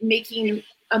making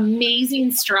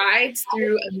amazing strides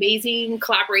through amazing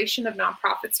collaboration of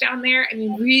nonprofits down there. I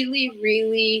mean, really,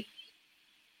 really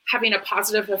having a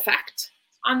positive effect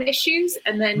on the issues.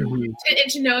 And then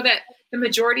to know that the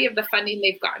majority of the funding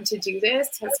they've gotten to do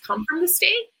this has come from the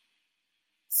state.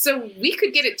 So we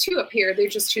could get it too up here. They're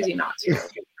just choosing not to.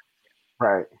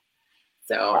 Right.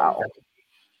 So,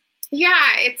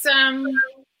 yeah, it's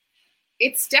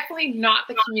definitely not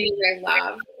the community I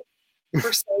love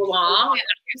for so long. And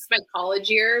just my college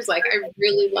years, like I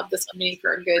really loved this community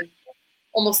for a good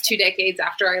almost 2 decades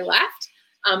after I left.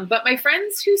 But my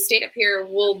friends who stayed up here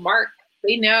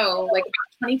they know, like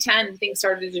about 2010, things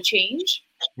started to change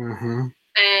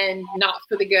and not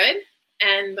for the good.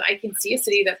 And I can see a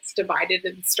city that's divided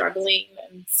and struggling.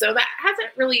 And so that hasn't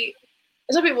really,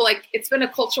 I tell people, like, it's been a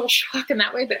cultural shock in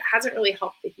that way, but it hasn't really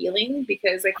helped the healing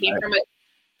because I came from a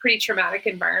pretty traumatic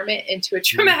environment into a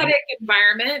traumatic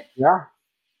environment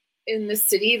in the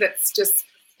city that's just,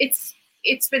 it's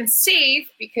been safe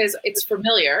because it's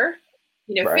familiar,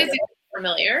 physically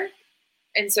familiar.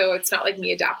 And so it's not like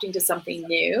me adapting to something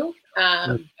new,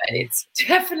 but it's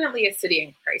definitely a city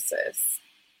in crisis.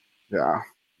 Yeah.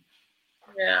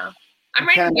 Yeah. I'm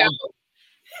ready to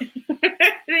go.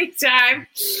 Anytime.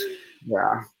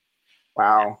 Yeah.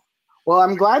 Wow. Well,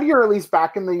 I'm glad you're at least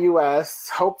back in the U.S.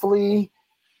 Hopefully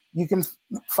you can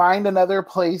find another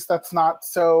place that's not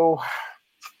so,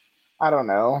 I don't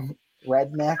know,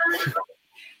 redneck.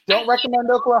 Don't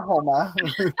recommend Oklahoma.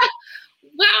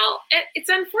 Well, it's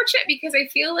unfortunate because I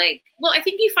feel like, I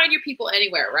think you find your people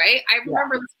anywhere, right? I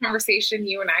remember this conversation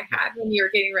you and I had when you were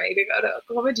getting ready to go to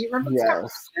Oklahoma. Do you remember this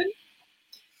conversation?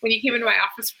 When you came into my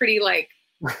office pretty like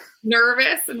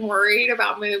nervous and worried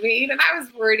about moving. And I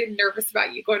was worried and nervous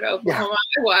about you going to Oklahoma.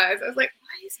 I was like,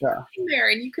 why is he going there?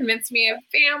 And you convinced me of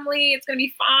family. It's going to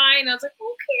be fine. I was like,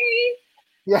 okay.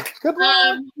 Yeah, good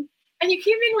luck. And you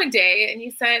came in one day and you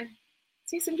said,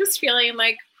 Stacey, I'm just feeling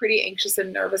like pretty anxious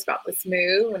and nervous about this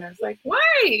move. And I was like,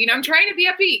 why? I'm trying to be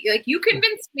upbeat. Like, you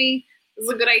convinced me this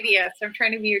is a good idea. So I'm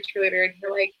trying to be your cheerleader. And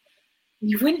you're like,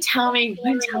 you wouldn't tell me.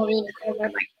 And I'm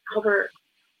like, Albert,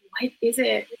 what is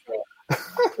it?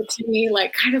 But to me,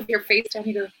 like, kind of your face down,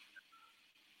 you go, I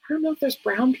don't know if there's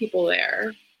brown people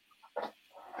there.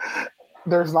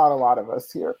 There's not a lot of us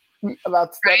here.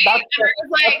 That's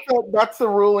the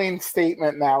ruling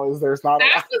statement now, is there's not a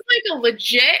lot. That was like a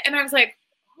legit, and I was like,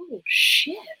 oh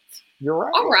shit. You're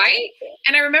right. All right.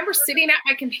 And I remember sitting at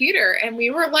my computer and we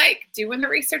were like doing the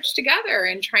research together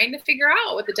and trying to figure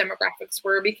out what the demographics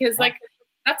were, because like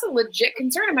that's a legit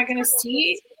concern. Am I going to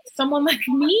see someone like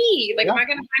me? Like, am I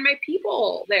going to find my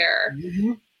people there?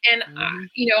 And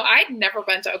I'd never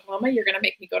been to Oklahoma. You're going to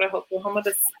make me go to Oklahoma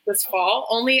this fall.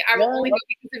 I will only go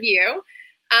because of you.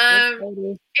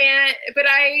 But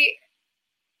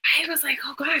I was like,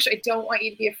 oh gosh, I don't want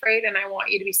you to be afraid, and I want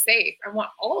you to be safe. I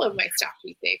want all of my staff to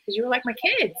be safe because you were like my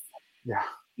kids. Yeah.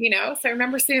 So I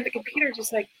remember sitting at the computer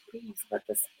just like, please let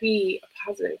this be a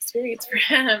positive experience for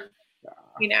him.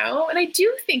 And I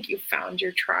do think you found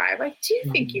your tribe. I do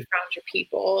think you found your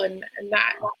people, and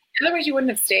that otherwise you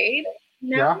wouldn't have stayed.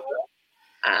 I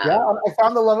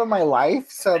found the love of my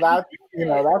life, so that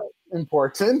that's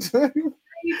important.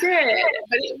 You did,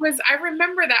 but I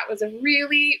remember that was a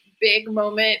really big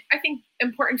moment. I think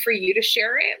important for you to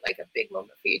share it, like a big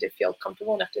moment for you to feel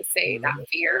comfortable enough to say that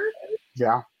fear.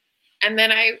 Yeah. And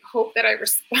then I hope that I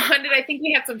responded. I think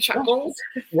we had some chuckles.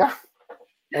 Yeah.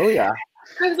 Oh, yeah.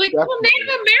 I was like, Definitely. well, Native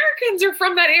Americans are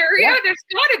from that area. Yeah. There's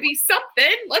got to be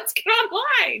something. Let's get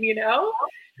online,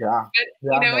 Yeah.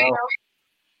 But,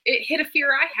 it hit a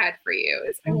fear I had for you.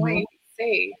 Is I want you to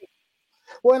say.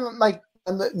 Well,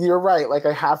 you're right. Like,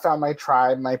 I have found my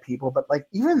tribe, my people, but like,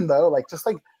 even though, like, just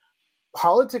like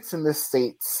politics in this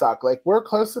state suck. Like, we're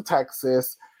close to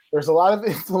Texas. There's a lot of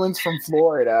influence from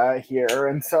Florida here,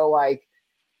 and so like,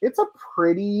 it's a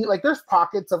pretty like. There's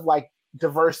pockets of like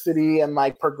diversity and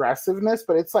like progressiveness,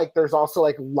 but it's like there's also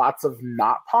like lots of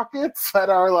not pockets that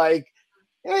are like,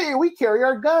 hey, we carry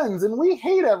our guns and we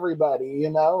hate everybody,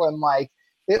 and like.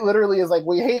 It literally is like,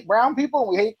 we hate brown people,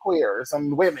 we hate queers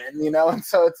and women, and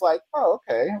so it's like, oh,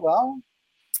 okay, well,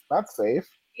 that's safe.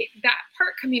 That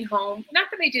part coming home, not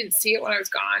that I didn't see it when I was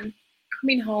gone,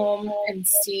 coming home and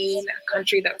seeing a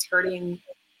country that's hurting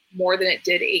more than it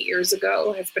did 8 years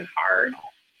ago has been hard.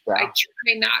 Yeah. I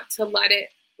try not to let it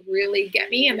really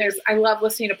get me. And I love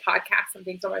listening to podcasts and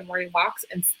things on my morning walks.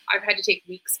 And I've had to take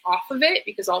weeks off of it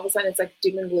because all of a sudden it's like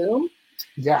doom and gloom.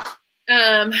 Yeah.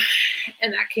 And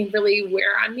that can really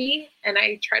wear on me. And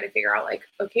I try to figure out like,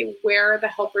 okay, where are the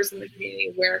helpers in the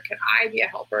community? Where can I be a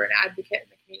helper and advocate in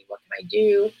the community? What can I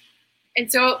do? And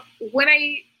so when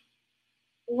I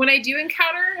do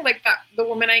encounter like the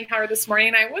woman I encountered this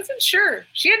morning, I wasn't sure.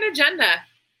 She had an agenda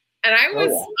and I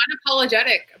was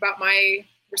unapologetic about my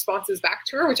responses back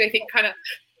to her, which I think kind of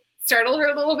startled her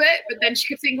a little bit. But then she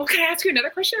kept saying, well, can I ask you another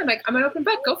question? I'm like, I'm an open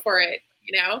book. Go for it.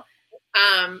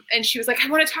 And she was like, I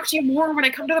want to talk to you more when I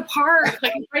come to the park.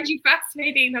 Like, I find you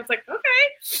fascinating. And I was like, okay.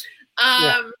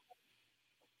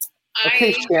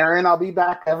 Okay, Sharon, I'll be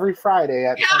back every Friday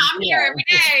at 10 p.m. I'm here every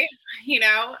day.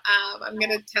 I'm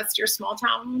going to test your small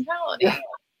town mentality.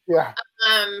 Yeah.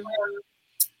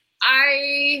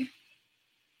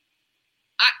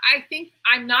 I think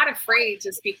I'm not afraid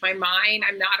to speak my mind.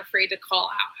 I'm not afraid to call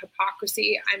out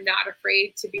hypocrisy. I'm not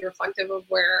afraid to be reflective of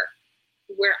where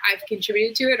I've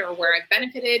contributed to it or where I've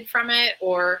benefited from it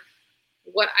or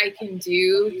what I can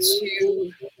do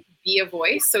to be a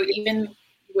voice. So even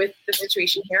with the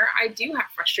situation here, I do have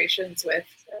frustrations with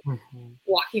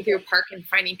walking through a park and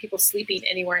finding people sleeping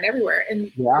anywhere and everywhere.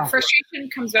 And the frustration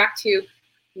comes back to,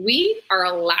 we are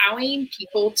allowing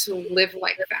people to live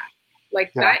like that.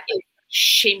 Like that is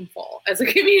shameful as a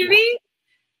community.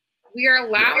 We are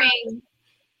allowing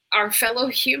our fellow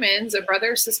humans, a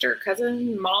brother, sister,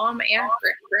 cousin, mom, aunt,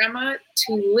 grandma,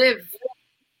 to live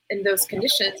in those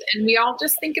conditions. And we all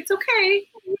just think it's okay.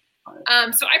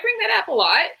 So I bring that up a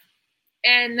lot.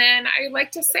 And then I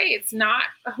like to say it's not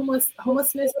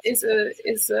homelessness is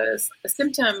a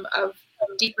symptom of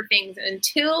deeper things. And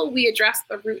until we address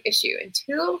the root issue,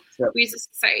 until we as a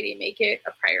society make it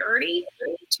a priority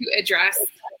to address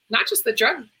not just the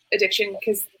drug addiction,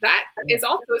 because that is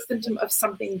also a symptom of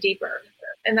something deeper.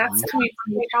 And that's coming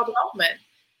from child development.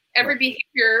 Every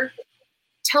behavior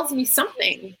tells me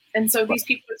something. And so these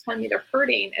people are telling me they're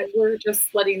hurting and we're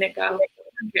just letting it go.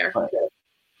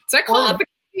 So I call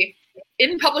it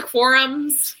in public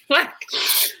forums.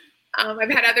 I've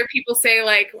had other people say,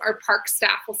 like, our park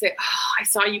staff will say, oh, I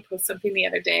saw you post something the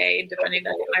other day. And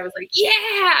I was like,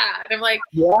 yeah. And I'm like,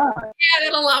 yeah,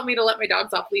 that'll allow me to let my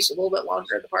dogs off leash a little bit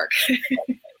longer at the park.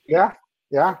 Yeah.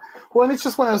 Well, and it's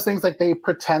just one of those things, like, they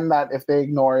pretend that if they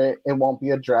ignore it, it won't be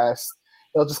addressed.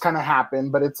 It'll just kind of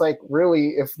happen. But it's like,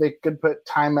 really, if they could put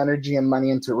time, energy, and money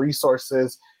into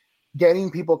resources, getting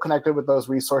people connected with those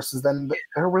resources, then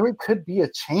there really could be a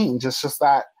change. It's just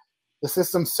that the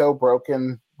system's so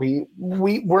broken.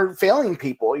 We're failing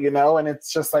people, and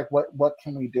it's just like, what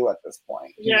can we do at this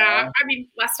point? Yeah. I mean,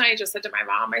 last night I just said to my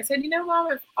mom, I said,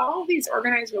 Mom, if all these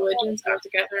organized religions got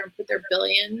together and put their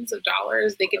billions of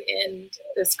dollars, they could end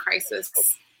this crisis.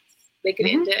 They could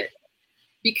end it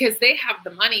because they have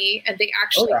the money and they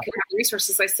actually could have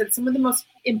resources. I said, some of the most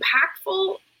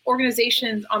impactful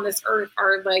organizations on this earth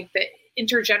are like the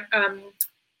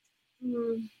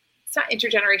it's not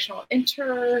intergenerational,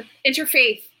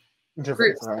 interfaith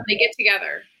groups. They get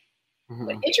together.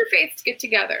 But interfaiths get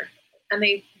together and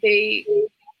they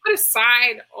put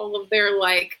aside all of their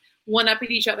like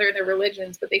one-upping each other in their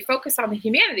religions, but they focus on the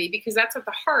humanity because that's at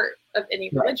the heart of any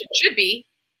religion should be.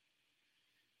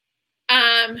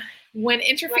 When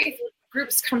interfaith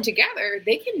groups come together,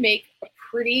 they can make a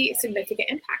pretty significant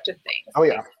impact of things. Oh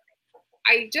yeah.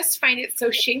 I just find it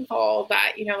so shameful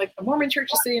that, like the Mormon church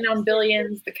is sitting on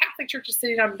billions, the Catholic church is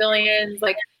sitting on billions.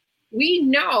 Like, we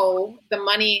know the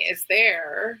money is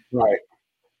there. Right.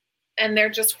 And they're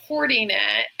just hoarding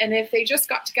it. And if they just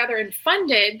got together and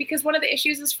funded, because one of the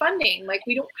issues is funding, like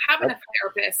we don't have enough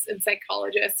therapists and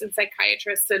psychologists and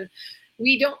psychiatrists and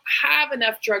We don't have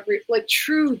enough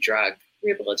true drug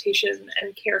rehabilitation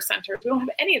and care centers. We don't have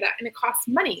any of that, and it costs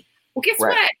money. Well, guess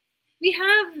what? We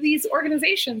have these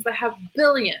organizations that have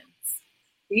billions.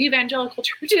 The evangelical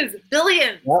churches,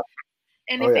 billions. Yep.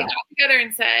 And if they got together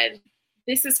and said,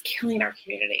 this is killing our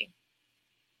community,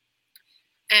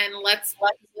 and let's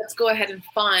go ahead and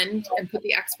fund and put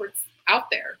the experts out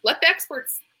there. Let the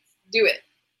experts do it.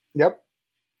 Yep.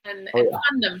 And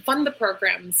fund them, fund the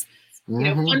programs, fund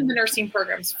the nursing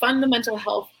programs, fund the mental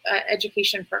health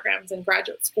education programs and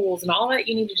graduate schools and all that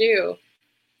you need to do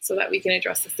so that we can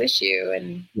address this issue.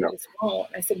 And we just won't.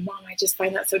 And I said, Mom, I just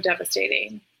find that so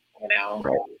devastating. I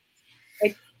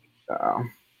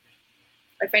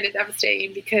find it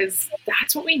devastating because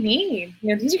that's what we need.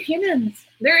 These are humans.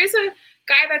 There is a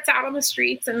guy that's out on the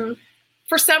streets, and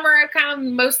for summer, I've kind of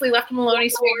mostly left him alone.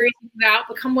 He's figuring things out.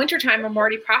 But come wintertime, I'm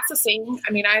already processing.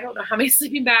 I mean, I don't know how many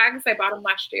sleeping bags I bought him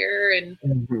last year and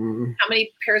how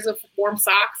many pairs of warm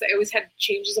socks. I always had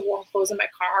changes of warm clothes in my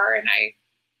car, and I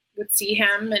would see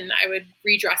him and I would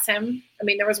redress him. I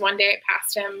mean, there was one day I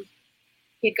passed him.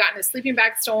 He'd gotten his sleeping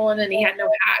bag stolen and he had no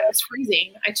hat. It was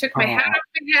freezing. I took my hat off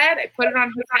my head. I put it on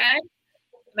his head.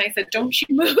 And I said, don't you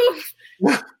move.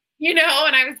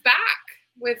 And I was back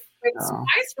with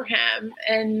supplies for him.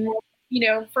 And,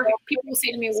 for people who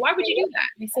say to me, well, why would you do that?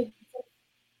 And I said,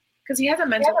 because he has a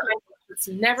mental health that's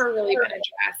never really been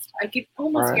addressed. I could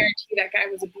almost guarantee that guy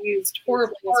was abused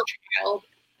horribly as a child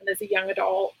and as a young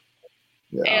adult.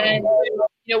 Yeah. And,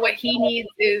 what he needs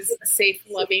is a safe,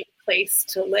 loving place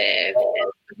to live.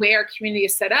 And the way our community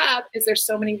is set up is there's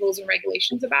so many rules and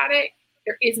regulations about it.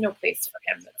 There is no place for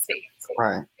him that's safe.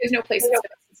 Right. There's no place that's going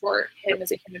to support him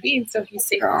as a human being. So he's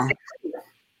safe.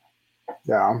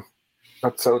 Yeah.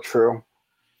 That's so true.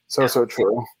 So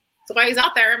true. So while he's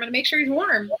out there, I'm going to make sure he's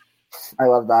warm. I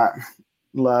love that.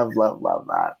 Love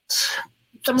that.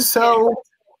 So,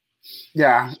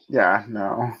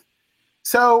 no.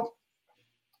 So,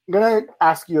 I'm going to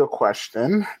ask you a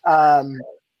question.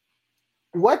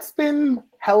 What's been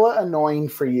hella annoying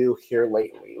for you here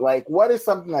lately? Like, what is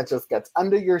something that just gets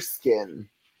under your skin?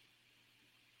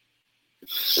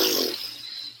 Besides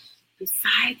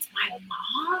my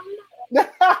mom?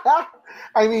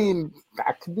 I mean,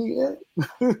 that could be it.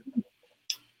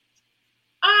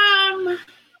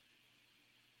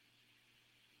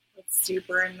 What's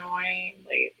super annoying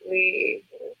lately?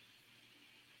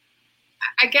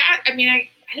 I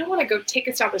don't want to go take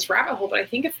us down this rabbit hole, but I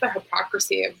think it's the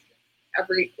hypocrisy of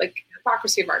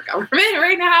hypocrisy of our government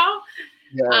right now.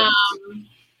 Yeah.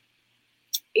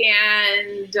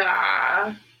 And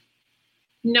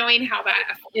knowing how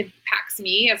that impacts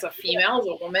me as a female, as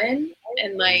a woman,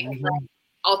 and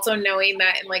also knowing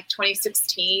that in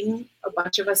 2016, a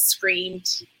bunch of us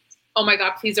screamed, "Oh my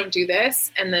God, please don't do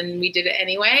this!" And then we did it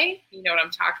anyway. You know what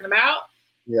I'm talking about?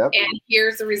 Yep. And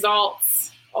here's the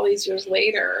results all these years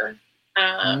later.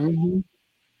 Of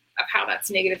how that's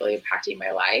negatively impacting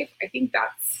my life. I think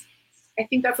that's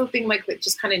something that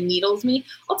just kind of needles me.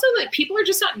 Also, people are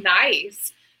just not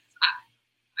nice.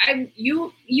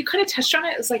 You kind of touched on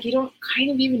it. It's like you don't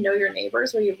kind of even know your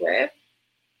neighbors where you live.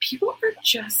 People are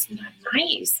just not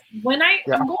nice. When I'm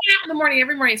going out in the morning,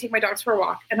 every morning, I take my dogs for a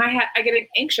walk, and I get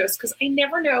anxious because I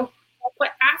never know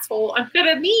what asshole I'm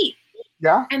gonna meet.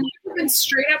 Yeah, and they've been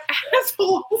straight up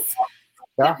assholes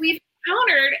that we've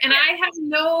encountered, and I have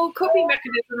no coping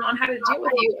mechanism on how to deal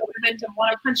with you other than to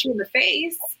want to punch you in the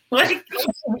face,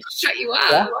 shut you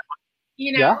up.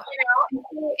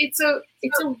 It's a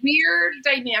weird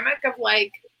dynamic of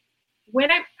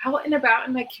when I'm out and about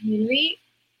in my community,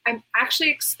 I'm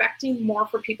actually expecting more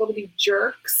for people to be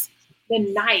jerks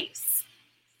than nice.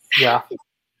 Yeah,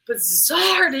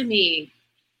 bizarre to me.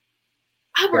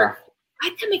 Albert,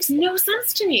 that makes no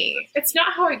sense to me. It's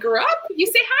not how I grew up. You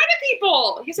say hi to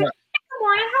people. You say, good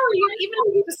morning, how are you? Even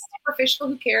if you're just superficial,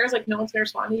 who cares? No one's going to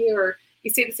respond to you. Or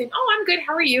you say the same, oh, I'm good,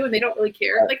 how are you? And they don't really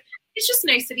care. It's just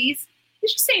niceties.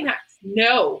 It's just saying that.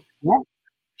 No. Yeah.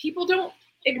 People don't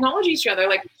acknowledge each other.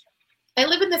 I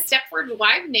live in the Stepford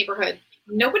Live neighborhood.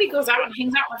 Nobody goes out and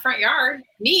hangs out in the front yard.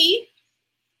 Me.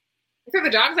 I throw the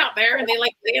dogs out there and they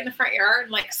lay in the front yard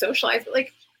and socialize. But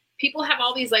people have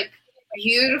all these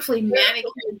beautifully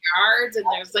manicured yards, and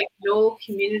there's no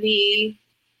community.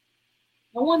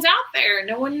 No one's out there.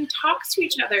 No one talks to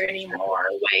each other anymore.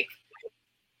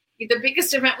 The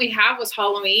biggest event we had was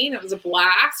Halloween. It was a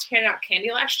blast. Handed out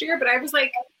candy last year, but I was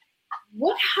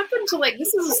what happened to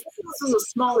this is a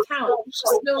small town. There's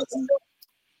just no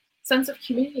sense of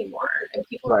community anymore, and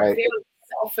people are very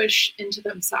selfish into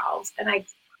themselves, and I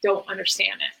don't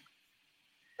understand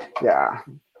it. Yeah,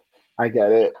 I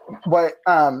get it. But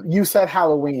you said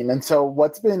Halloween, and so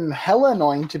what's been hella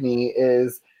annoying to me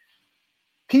is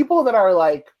people that are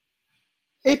like,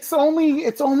 it's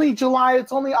only July,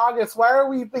 it's only August. Why are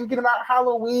we thinking about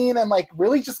Halloween? And like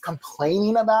really just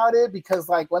complaining about it because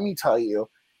like, let me tell you,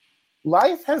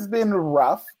 life has been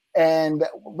rough and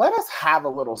let us have a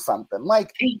little something.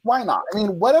 Like, why not? I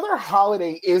mean, what other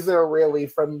holiday is there really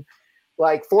from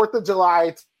like 4th of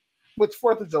July which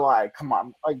 4th of July? Come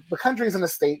on. Like the country's in a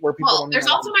state where people don't there's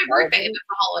also my birthday that's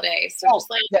a holiday. So just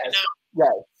like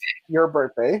yes, your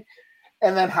birthday.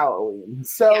 And then Halloween.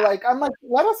 So like I'm like,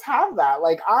 let us have that.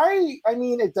 Like I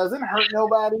mean it doesn't hurt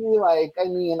nobody. Like I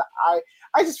mean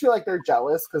I just feel like they're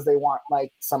jealous because they want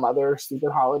like some other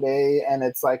stupid holiday and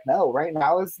it's like no, right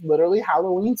now is literally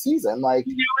Halloween season. Like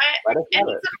you know what? Let us have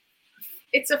it.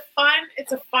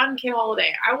 It's a fun kid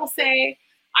holiday. I will say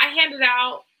I handed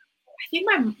out I think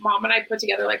my mom and I put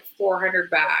together like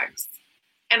 400 bags.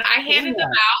 And I handed them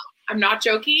out, I'm not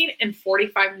joking, in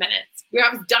 45 minutes.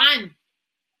 I was done.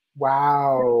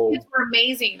 Wow. The kids were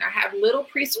amazing. I had little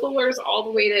preschoolers all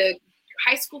the way to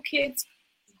high school kids.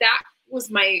 That was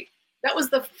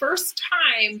the first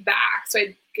time back. So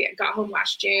I got home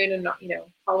last June and,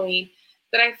 Halloween,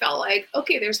 that I felt like,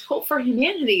 okay, there's hope for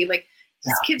humanity. Like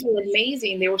these kids were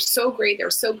amazing. They were so great. They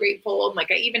were so grateful. And like,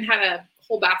 I even had a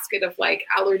whole basket of like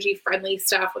allergy friendly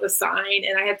stuff with a sign.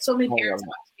 And I had so many parents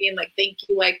being like, thank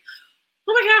you. Like,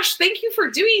 oh my gosh, thank you for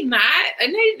doing that. And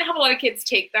I didn't have a lot of kids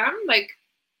take them. Like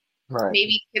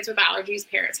maybe kids with allergies,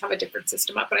 parents have a different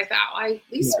system up, but I thought I at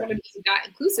least want to be that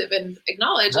inclusive and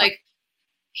acknowledge like,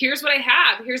 here's what I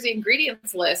have. Here's the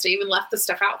ingredients list. I even left the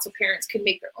stuff out so parents could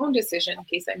make their own decision in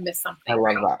case I missed something. I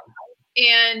love that.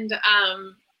 And,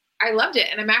 I loved it.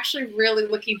 And I'm actually really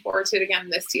looking forward to it again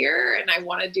this year. And I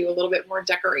want to do a little bit more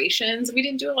decorations. We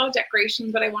didn't do a lot of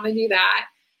decorations, but I want to do that.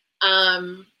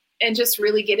 And just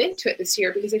really get into it this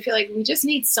year because I feel like we just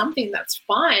need something that's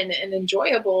fun and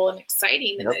enjoyable and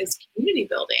exciting and that is community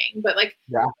building. But like,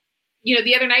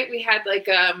 the other night we had like,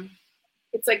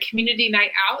 it's like community night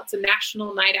out. It's a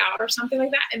national night out or something like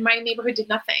that. And my neighborhood did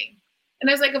nothing. And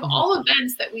I was like, of all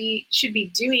events that we should be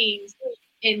doing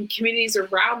in communities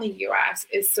around the U.S.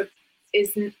 is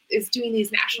doing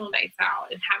these national nights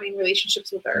out and having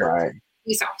relationships with our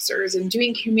police officers and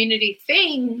doing community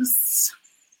things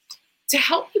to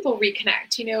help people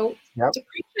reconnect.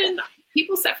 Depression,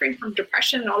 people suffering from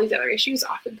depression and all these other issues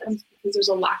often comes because there's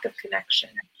a lack of connection.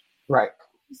 Right.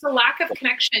 There's a lack of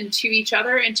connection to each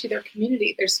other and to their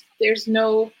community. They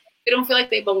don't feel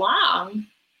like they belong.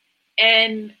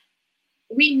 And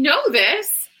we know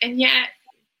this, and yet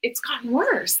it's gotten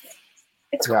worse.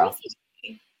 It's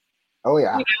crazy. Oh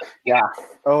yeah. Yeah.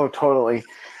 Oh, totally.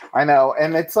 I know.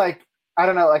 And it's like, I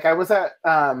don't know, like I was at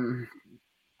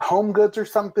Home Goods or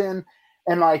something.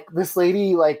 And like this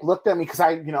lady like looked at me because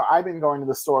I've been going to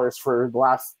the stores for the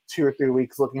last 2 or 3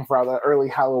 weeks looking for all the early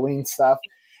Halloween stuff.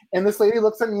 And this lady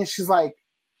looks at me and she's like,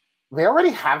 they already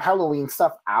have Halloween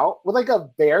stuff out with like a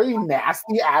very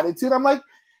nasty attitude. I'm like,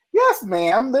 yes,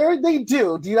 ma'am, they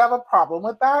do. Do you have a problem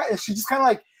with that? And she just kind of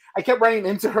like, I kept running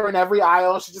into her in every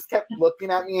aisle. She just kept looking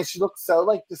at me and she looked so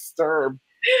like disturbed.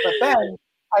 But then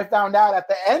I found out at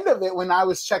the end of it when I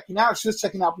was checking out, she was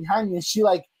checking out behind me and she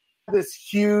like had this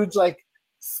huge like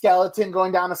skeleton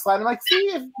going down a slide. I'm like, see,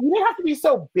 if you didn't have to be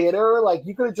so bitter. Like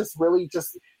you could have just really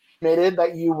just admitted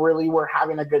that you really were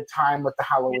having a good time with the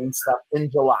Halloween stuff in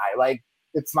July. Like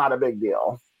it's not a big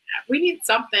deal. We need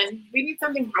something. We need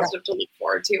something positive to look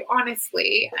forward to,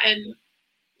 honestly. And,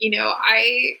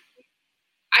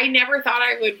 I never thought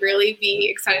I would really be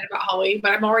excited about Halloween,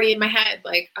 but I'm already in my head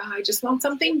like, oh, I just want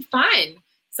something fun,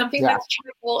 something that's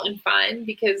cheerful and fun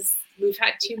because we've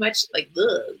had too much like,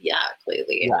 yuck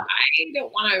lately. And I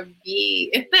don't want to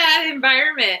be in that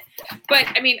environment. But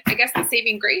I mean, I guess the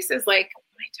saving grace is like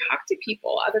when I talk to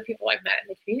people, other people I've met in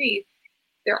the community,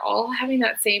 they're all having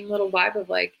that same little vibe of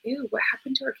like, ew, what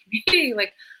happened to our community?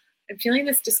 Like, I'm feeling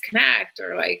this disconnect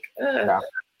or like,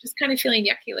 just kind of feeling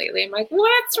yucky lately. I'm like,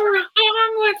 what's wrong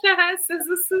with us?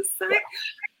 Is this like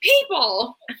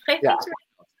people?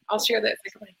 I'll share this.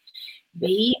 Like,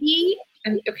 maybe,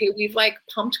 we've like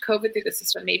pumped COVID through the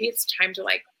system. Maybe it's time to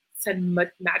like send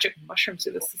magic mushrooms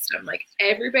through the system. Like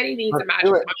everybody needs a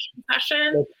magic mushroom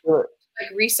session.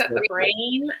 Like reset the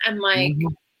brain and like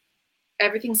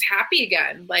everything's happy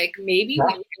again. Like maybe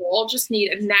we all just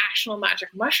need a national magic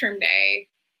mushroom day.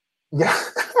 Yeah.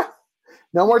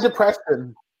 No more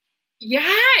depression. Yeah.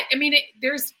 I mean,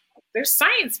 there's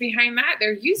science behind that.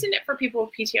 They're using it for people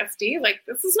with PTSD. Like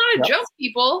this is not a joke,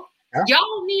 people.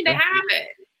 Y'all need to have it.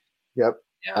 Yep.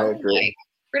 I agree. Like,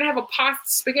 we're going to have a pasta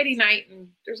spaghetti night and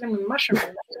there's going to be mushrooms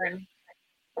in there. And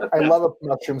I love a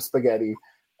mushroom spaghetti.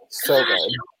 So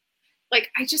good. Like,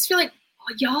 I just feel like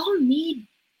y'all need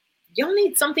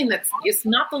something that's it's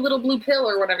not the little blue pill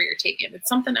or whatever you're taking. It's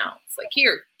something else. Like,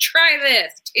 here, try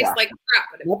this. Tastes like crap,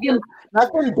 but it feels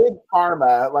nothing big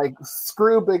pharma. Like,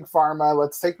 screw big pharma.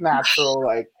 Let's take natural.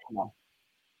 Like, come on.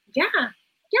 Yeah.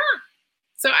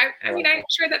 So I mean, I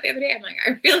shared that the other day. I'm like,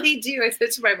 I really do. I said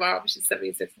to my mom, she's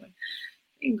 76. I'm like,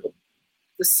 I think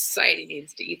the society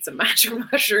needs to eat some magic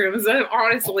mushrooms.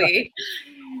 Honestly,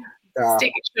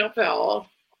 take a chill pill.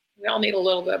 We all need a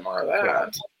little bit more of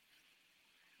that.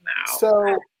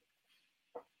 Now.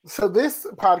 So this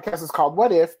podcast is called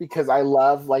What If, because I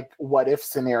love like what if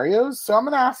scenarios. So I'm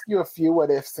going to ask you a few what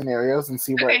if scenarios and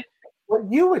see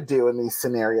what you would do in these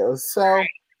scenarios. So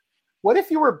what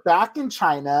if you were back in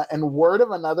China and word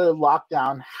of another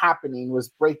lockdown happening was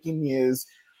breaking news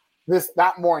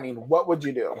that morning? What would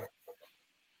you do?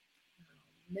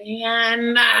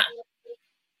 Man,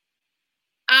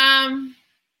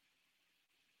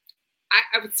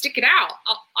 I would stick it out.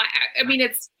 I mean,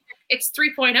 it's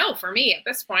 3.0 for me at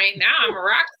this point. Now I'm a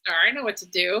rock star. I know what to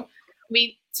do. I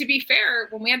mean, to be fair,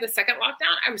 when we had the second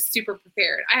lockdown, I was super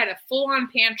prepared. I had a full-on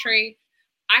pantry.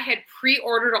 I had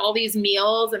pre-ordered all these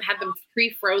meals and had them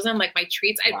pre-frozen, like my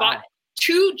treats. I bought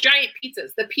 2 giant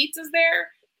pizzas. The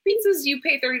pizzas you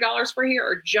pay $30 for here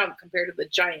are junk compared to the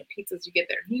giant pizzas you get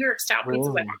there. New York style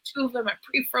pizzas, I bought 2 of them. I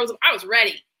pre-frozen. I was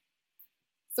ready.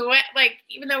 So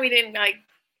even though we didn't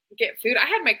get food, I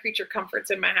had my creature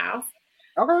comforts in my house.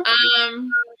 Okay.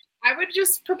 I would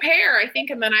just prepare, I think,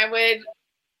 and then I would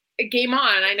game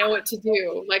on. I know what to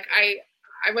do. Like I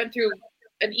went through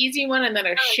an easy one and then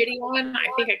a shitty one. I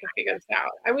think I can figure this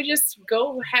out. I would just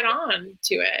go head on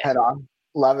to it. Head on.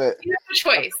 Love it. You have a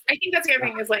choice. I think that's the other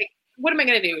thing is like, what am I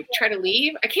going to do? Try to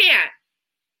leave? I can't.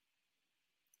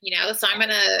 So I'm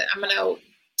gonna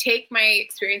take my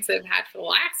experience that I've had for the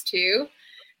last 2.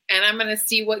 And I'm going to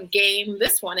see what game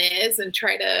this one is and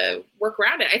try to work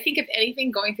around it. I think if anything,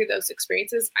 going through those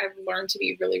experiences, I've learned to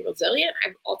be really resilient.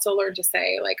 I've also learned to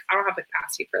say, like, I don't have the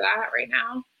capacity for that right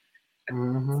now. I've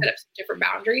set up some different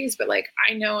boundaries, but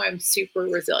I know I'm super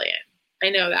resilient. I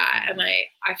know that. And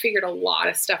I figured a lot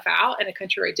of stuff out in a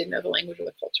country where I didn't know the language or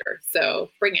the culture. So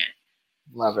bring it.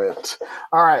 Love it.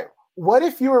 All right. What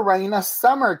if you were running a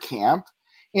summer camp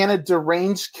and a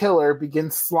deranged killer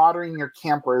begins slaughtering your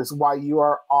campers while you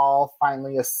are all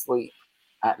finally asleep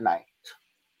at night?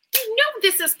 You know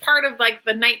this is part of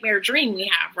the nightmare dream we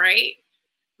have, right?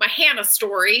 My Hannah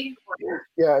story.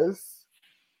 Yes.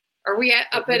 Are we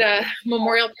up at a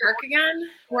Memorial Park again?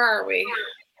 Where are we?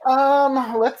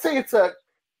 Let's say it's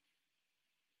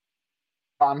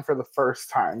on for the first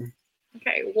time.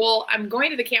 Okay. Well, I'm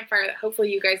going to the campfire that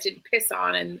hopefully you guys didn't piss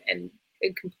on and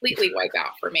completely wipe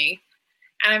out for me.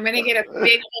 And I'm going to get a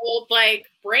big old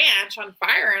branch on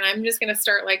fire and I'm just going to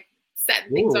start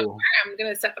setting things on fire. I'm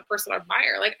going to set the person on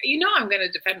fire. I'm going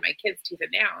to defend my kids tooth and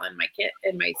nail and my kid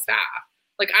and my staff.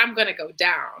 I'm going to go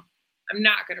down. I'm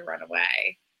not going to run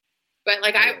away. But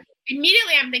I'm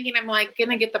thinking I'm going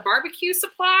to get the barbecue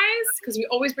supplies because we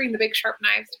always bring the big sharp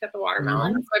knives to cut the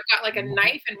watermelon. So I've got a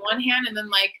knife in one hand and then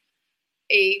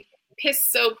a piss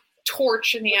soaked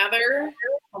torch in the other.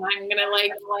 And I'm going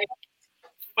to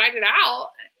fight it out.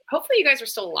 Hopefully you guys are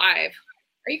still alive.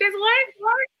 Are you guys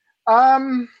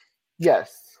alive?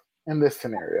 Yes, in this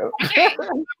scenario. Okay.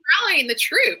 I'm rallying the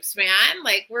troops, man.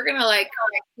 We're gonna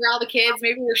corral the kids.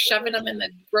 Maybe we're shoving them in the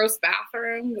gross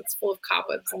bathroom that's full of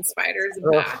cobwebs and spiders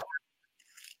and bats.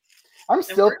 I'm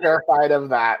still terrified of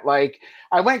that.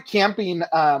 I went camping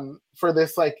for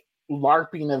this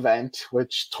LARPing event,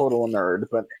 which total nerd,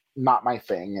 but not my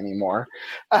thing anymore.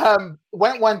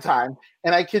 Went one time,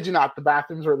 and I kid you not, the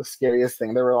bathrooms were the scariest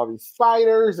thing. There were all these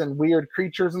spiders and weird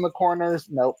creatures in the corners.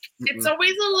 Nope. It's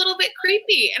always a little bit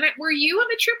creepy. And were you on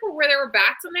the trip where there were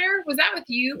bats in there? Was that with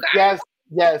you guys?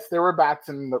 Yes, there were bats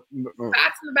in the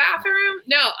bats in the bathroom.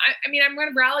 No, I mean I'm going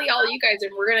to rally all of you guys,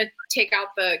 and we're going to take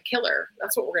out the killer.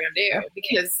 That's what we're going to do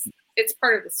because it's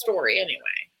part of the story anyway.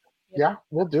 Yeah,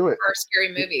 we'll do it. For a scary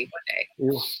movie one day.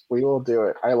 We will do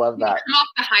it. I love that. Come off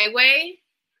the highway.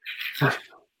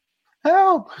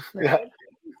 Help! Yeah.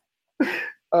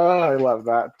 Oh, I love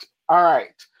that. All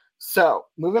right. So,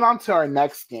 moving on to our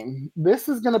next game. This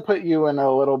is going to put you in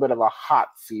a little bit of a hot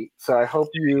seat. So, I hope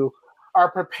you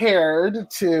are prepared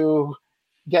to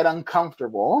get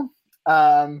uncomfortable.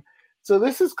 So,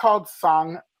 this is called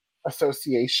song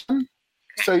association.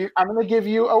 So, I'm going to give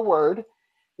you a word.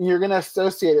 You're going to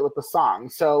associate it with the song.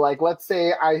 So let's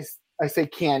say I say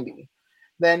candy.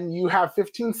 Then you have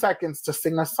 15 seconds to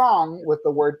sing a song with the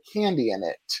word candy in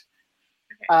it.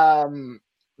 Okay.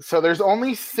 So there's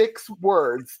only 6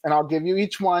 words, and I'll give you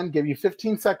each one, give you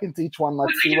 15 seconds each one.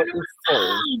 Let's see what this says.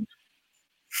 Oh,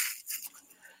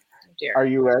 dear. Are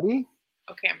you ready?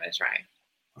 Okay, I'm going to try.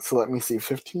 So let me see.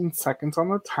 15 seconds on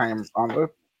the time on the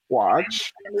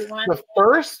watch. Everyone? The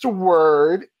first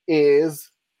word is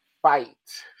fight.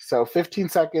 So 15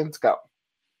 seconds, go.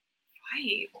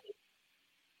 Fight.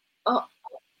 Oh.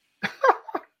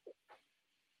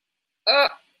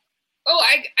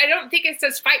 I don't think it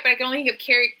says fight, but I can only think of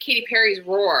Katy Perry's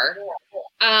Roar.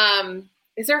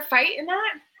 Is there a fight in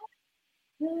that?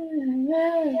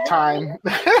 Time.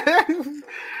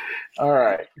 All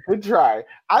right. Good try.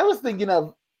 I was thinking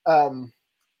of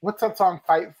what's that song?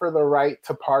 Fight for the Right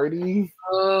to Party.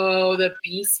 Oh, the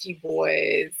Beastie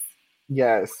Boys.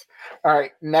 Yes. All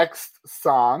right. Next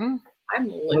song. I'm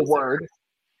losing. The word.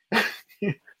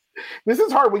 This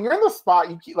is hard. When you're in the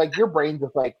spot, you keep, like, your brain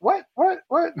just like, what?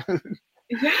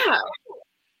 Yeah.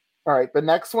 All right. The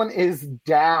next one is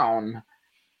down.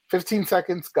 15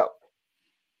 seconds, go.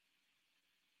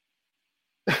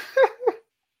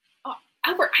 Oh,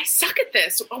 Albert, I suck at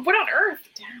this. What on earth?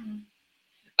 Down.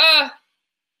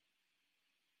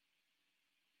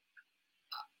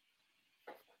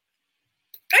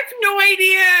 I have no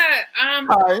idea.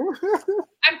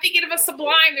 I'm thinking of a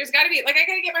Sublime. There's got to be, like, I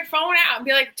got to get my phone out and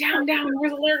be like, down,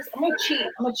 where's the lyrics? I'm going to cheat.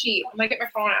 I'm going to get my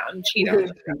phone out and cheat on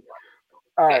it.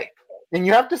 All right. And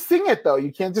you have to sing it, though.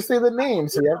 You can't just say the name,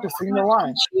 so you have to sing the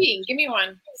line. Cheating. Give me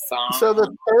one song. So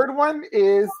the third one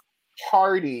is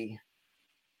Party.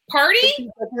 Party?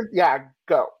 Yeah,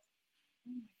 go.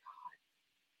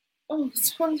 Oh,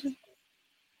 songs. Party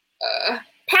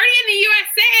in the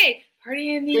USA.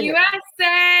 Party in the USA.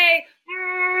 Hey.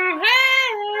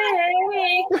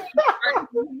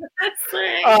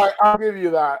 All right, I'll give you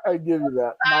that.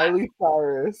 Miley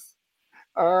Cyrus.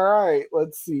 All right,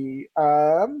 let's see.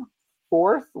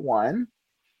 Fourth one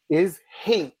is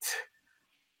Hate.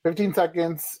 15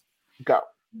 seconds, go.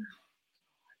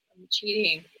 I'm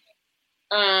cheating.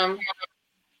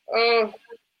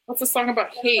 What's the song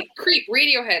about hate? Creep,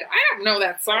 Radiohead. I don't know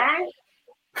that song.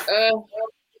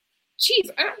 Jeez,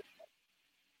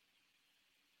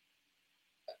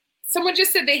 someone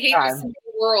just said they hate this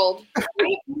world. I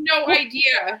have no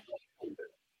idea.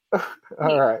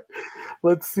 All right.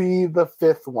 Let's see the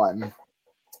fifth one.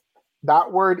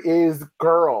 That word is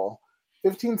girl.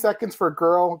 15 seconds for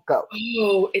girl, go.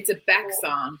 Oh, it's a Beck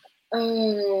song.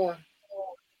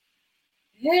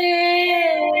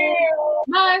 Hey,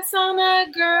 my son a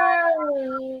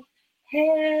girl.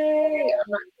 Hey,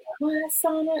 my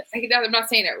son a... I'm not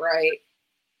saying it right.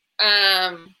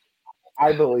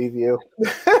 I believe you.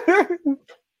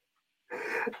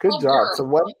 Good job. Girl. So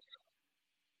what?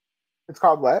 It's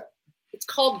called what? It's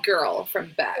called Girl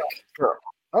from Beck. Girl.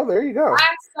 Oh, there you go.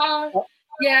 I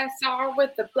saw her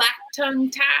with the black tongue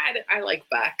tied. I like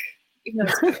Beck. Even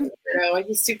though it's like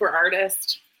he's super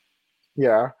artist.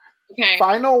 Yeah. Okay.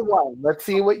 Final one. Let's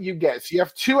see what you get. So you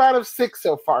have 2 out of 6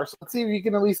 so far. So let's see if you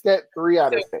can at least get 3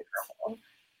 out of 6.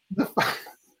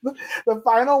 The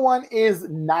final one is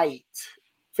Night.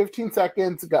 15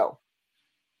 seconds, go.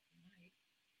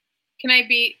 Can I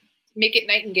make it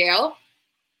Nightingale?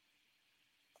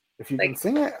 If you can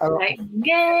sing it.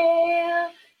 Nightingale,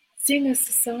 sing us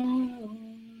a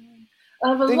song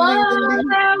of a love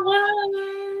that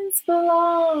once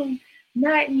belonged.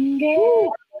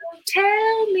 Nightingale,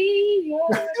 tell me your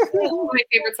one of my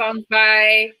favorite songs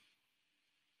by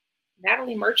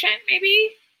Natalie Merchant,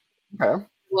 maybe? Okay.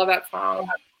 Love that song.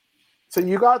 So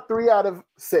you got 3 out of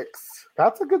 6.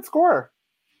 That's a good score.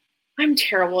 I'm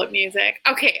terrible at music.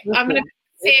 Okay, I'm going to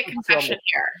say a confession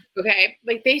here. Okay?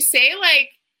 Like, they say, like,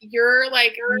 your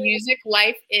music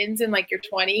life ends in like your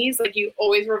 20s. Like, you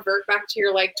always revert back to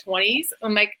your like 20s.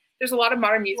 I'm like, there's a lot of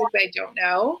modern music that I don't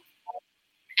know.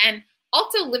 And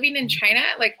also living in China,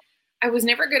 like, I was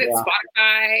never good at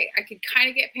Spotify. I could kind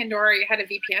of get Pandora. I had a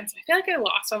VPN. So I feel like I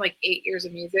lost on like 8 years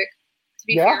of music. To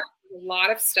be fair, there's a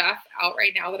lot of stuff out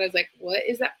right now that I was like, what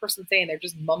is that person saying? They're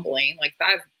just mumbling. Like,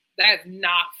 that is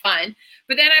not fun.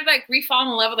 But then I've like refallen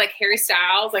in love with like Harry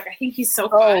Styles. Like, I think he's so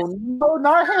fun. Oh no,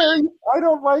 not Harry. I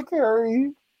don't like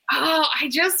Harry. Oh,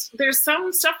 there's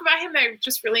some stuff about him that I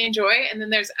just really enjoy. And then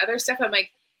there's other stuff I'm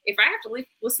like, if I have to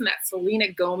listen to that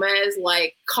Selena Gomez,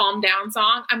 like, Calm Down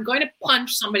song, I'm going to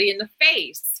punch somebody in the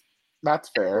face. That's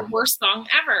fair. It's the worst song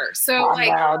ever. So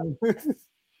I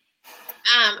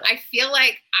feel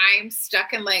like I'm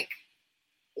stuck in like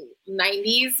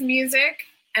 90s music.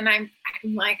 And I'm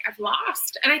like, I've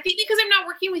lost. And I think because I'm not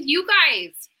working with you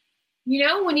guys. You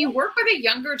know, when you work with a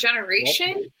younger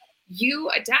generation, you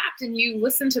adapt and you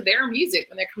listen to their music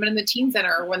when they're coming in the teen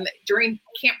center or during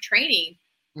camp training.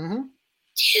 Mm-hmm.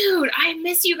 Dude, I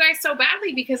miss you guys so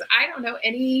badly because I don't know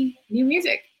any new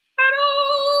music at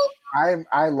all.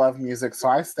 I love music, so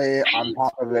I stay on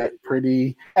top of it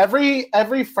pretty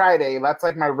every Friday. That's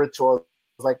like my ritual.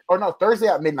 It's like, or no, Thursday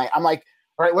at midnight. I'm like,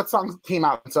 all right, what songs came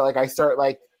out? So like I start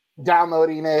like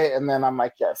downloading it, and then I'm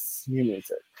like, yes, new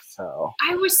music. So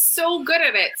I was so good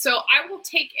at it. So I will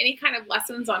take any kind of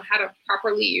lessons on how to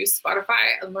properly use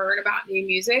Spotify and learn about new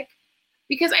music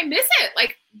because I miss it.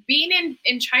 Like being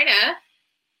in China,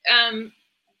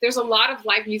 there's a lot of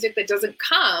live music that doesn't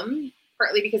come,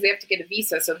 partly because they have to get a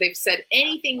visa. So if they've said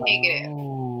anything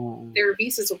negative, their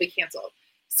visas will be canceled.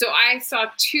 So I saw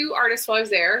 2 artists while I was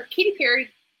there. Katy Perry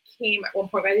came at one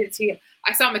point, but I didn't see him.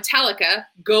 I saw Metallica,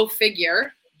 go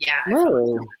figure. Yeah,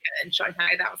 really? In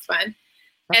Shanghai, that was fun.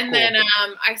 That's and cool. then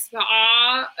I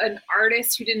saw an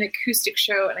artist who did an acoustic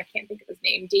show, and I can't think of his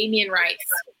name. Damien Rice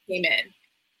came in.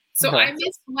 So I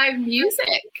miss live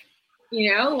music,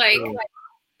 you know, like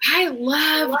I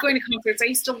love going to concerts. I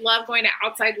used to love going to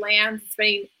Outside Lands,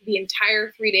 spending the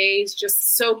entire 3 days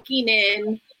just soaking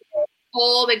in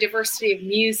all the diversity of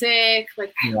music.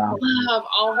 Like I love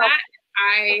all that.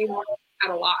 I'm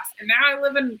at a loss. And now I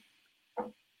live in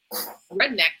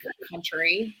redneck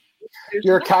country.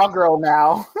 You're a cowgirl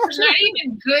now. There's not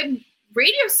even good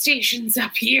radio stations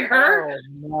up here. Oh,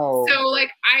 no. So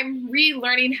like I'm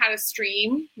relearning how to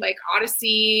stream like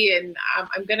Odyssey, and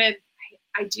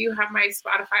I do have my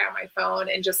Spotify on my phone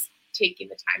and just taking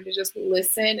the time to just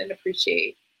listen and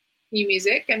appreciate new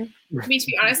music. And I mean, to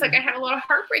be honest, like I had a lot of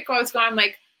heartbreak while I was gone.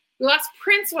 Like we lost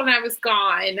Prince when I was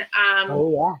gone.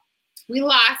 We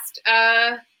lost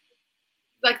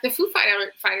like the Foo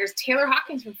Fighters. Taylor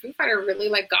Hawkins from Foo Fighter really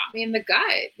like got me in the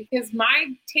gut because my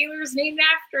Taylor's named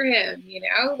after him, you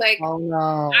know, like I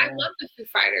love the Foo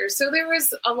Fighters. So there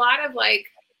was a lot of like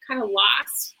kind of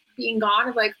loss being gone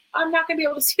of like, I'm not going to be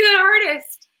able to see that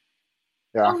artist.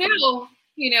 Yeah. Oh no.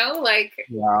 You know, like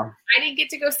I didn't get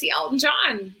to go see Elton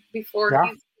John before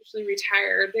he's officially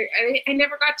retired. I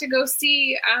never got to go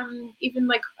see even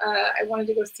like I wanted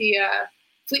to go see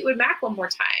Fleetwood Mac one more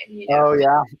time. You know? Oh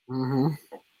yeah. Mm-hmm.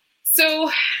 So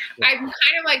I'm kind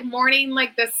of like mourning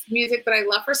like this music that I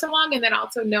love for so long, and then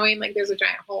also knowing like there's a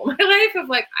giant hole in my life of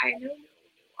like I know no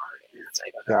new artists.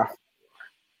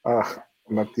 I don't know.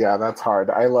 But yeah, that's hard.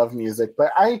 I love music,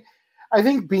 but I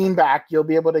think being back, you'll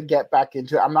be able to get back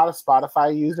into it. I'm not a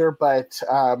Spotify user, but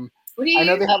I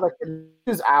know they have like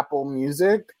use Apple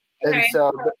Music, and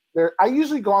so I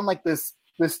usually go on like this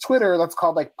Twitter that's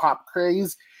called like Pop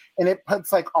Craze, and it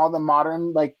puts like all the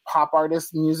modern like pop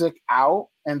artist music out,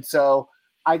 and so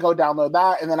I go download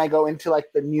that, and then I go into like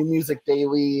the New Music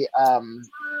Daily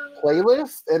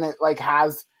playlist, and it like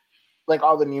has like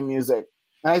all the new music.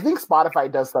 And I think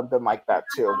Spotify does something like that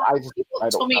too. People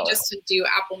told me just to do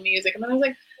Apple Music, and then I was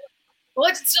like, well,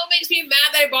 it still makes me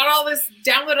mad that I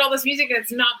downloaded all this music, and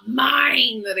it's not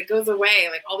mine, that it goes away.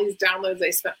 Like all these downloads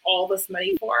I spent all this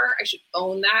money for, I should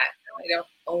own that. I don't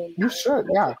own that. You should,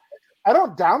 yeah. I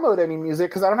don't download any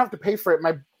music because I don't have to pay for it.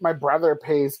 My brother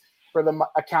pays for the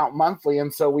account monthly,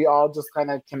 and so we all just kind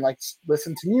of can like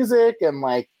listen to music, and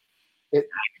like it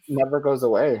never goes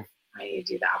away. I need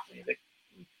to do the Apple Music.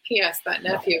 P.S. That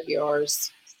nephew of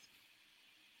yours.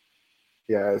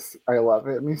 Yes, I love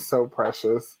it. He's so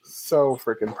precious. So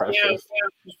freaking precious.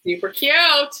 Yeah, super cute.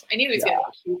 I knew he was going to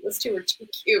be cute. Those two were too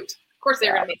cute. Of course, they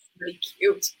were going to make somebody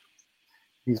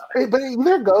cute. But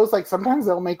either goes, like, sometimes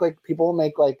they'll make, like, people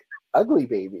make, like, ugly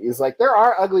babies. Like, there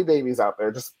are ugly babies out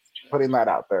there. Just putting that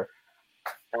out there.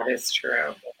 That is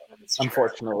true.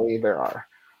 Unfortunately, there are.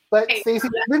 But Stacey,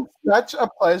 it's been such a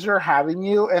pleasure having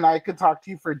you, and I could talk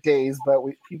to you for days, but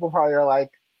people probably are like,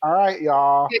 all right,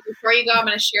 y'all. Before you go, I'm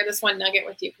going to share this one nugget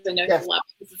with you because I know you love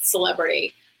it because it's a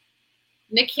celebrity.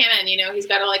 Nick Cannon, you know, he's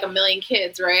got like 1 million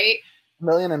kids, right?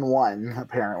 1,000,001,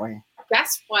 apparently.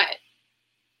 Guess what?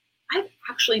 I've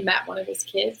actually met one of his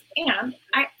kids, and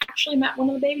I actually met one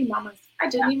of the baby mamas. I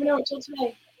didn't even know it till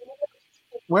today.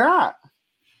 Where at?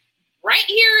 Right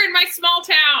here in my small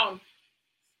town.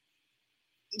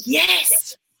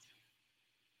 Yes.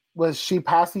 Was she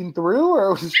passing through,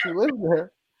 or was she living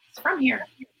there? It's from here.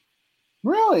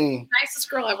 Really? Nicest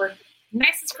girl ever.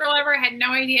 Nicest girl ever. I had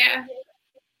no idea.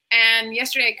 And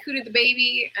yesterday I cooted the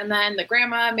baby, and then the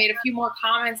grandma made a few more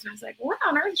comments, and I was like, what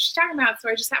on earth is she talking about? So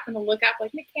I just happened to look up,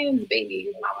 like, Nick Cannon's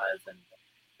baby mamas and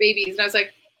babies. And I was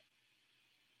like,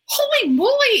 holy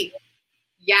moly.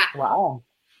 Yeah. Wow.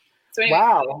 So anyway,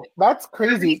 wow. That's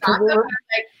crazy. Awesome.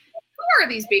 Like, who are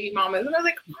these baby mamas? And I was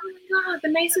like, oh my God, the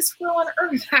nicest girl on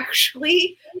earth,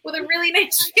 actually, with a really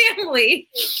nice family,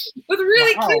 with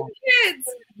really cute kids.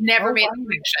 Never made a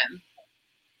connection.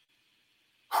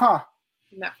 Huh.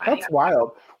 Isn't that funny? That's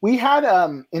wild. We had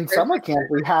in summer camp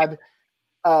we had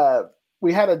a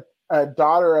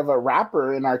daughter of a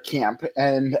rapper in our camp,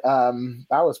 and that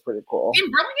was pretty cool.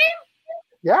 In Birmingham?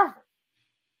 Yeah.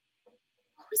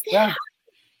 Who's that? Yeah.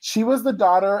 She was the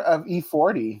daughter of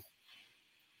E40.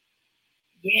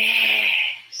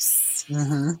 Yes.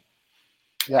 Mm-hmm.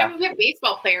 Yeah. And we have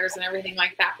baseball players and everything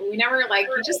like that, but we never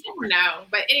you just never know.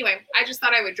 But anyway, I just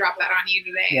thought I would drop that on you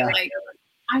today. Yeah. Like,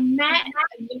 I met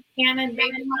a Nick Cannon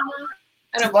baby mama.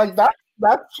 I don't Like that's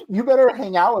you better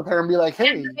hang out with her and be like, hey,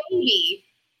 and the baby.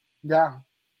 yeah,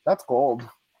 that's gold.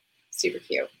 Super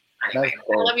cute. Anyway, That's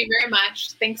cool. I love you very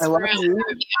much. Thanks I for love having you. me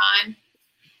on.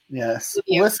 Yes. With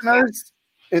you. Listeners,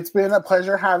 it's been a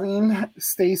pleasure having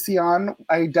Stacey on.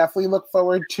 I definitely look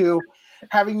forward to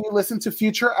having you listen to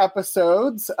future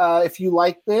episodes. If you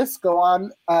like this, go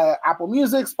on Apple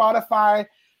Music, Spotify,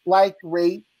 like,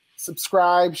 rate,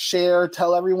 subscribe, share,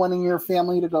 tell everyone in your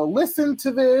family to go listen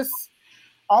to this.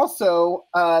 Also,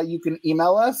 you can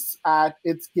email us at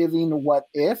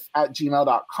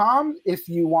itsgivingwhatif@gmail.com. If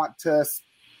you want to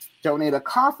donate a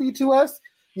coffee to us,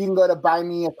 you can go to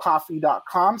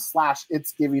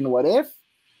buymeacoffee.com/itsgivingwhatif.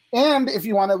 And if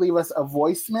you want to leave us a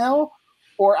voicemail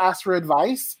or ask for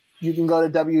advice, you can go to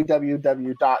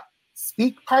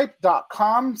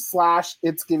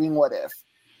www.speakpipe.com/itsgivingwhatif.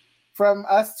 From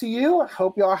us to you,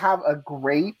 hope y'all have a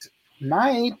great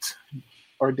night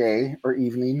or day or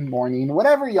evening, morning,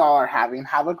 whatever y'all are having.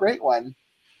 Have a great one.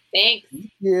 Thanks.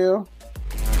 Thank you.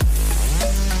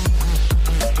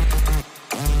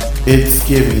 It's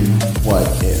giving what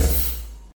if.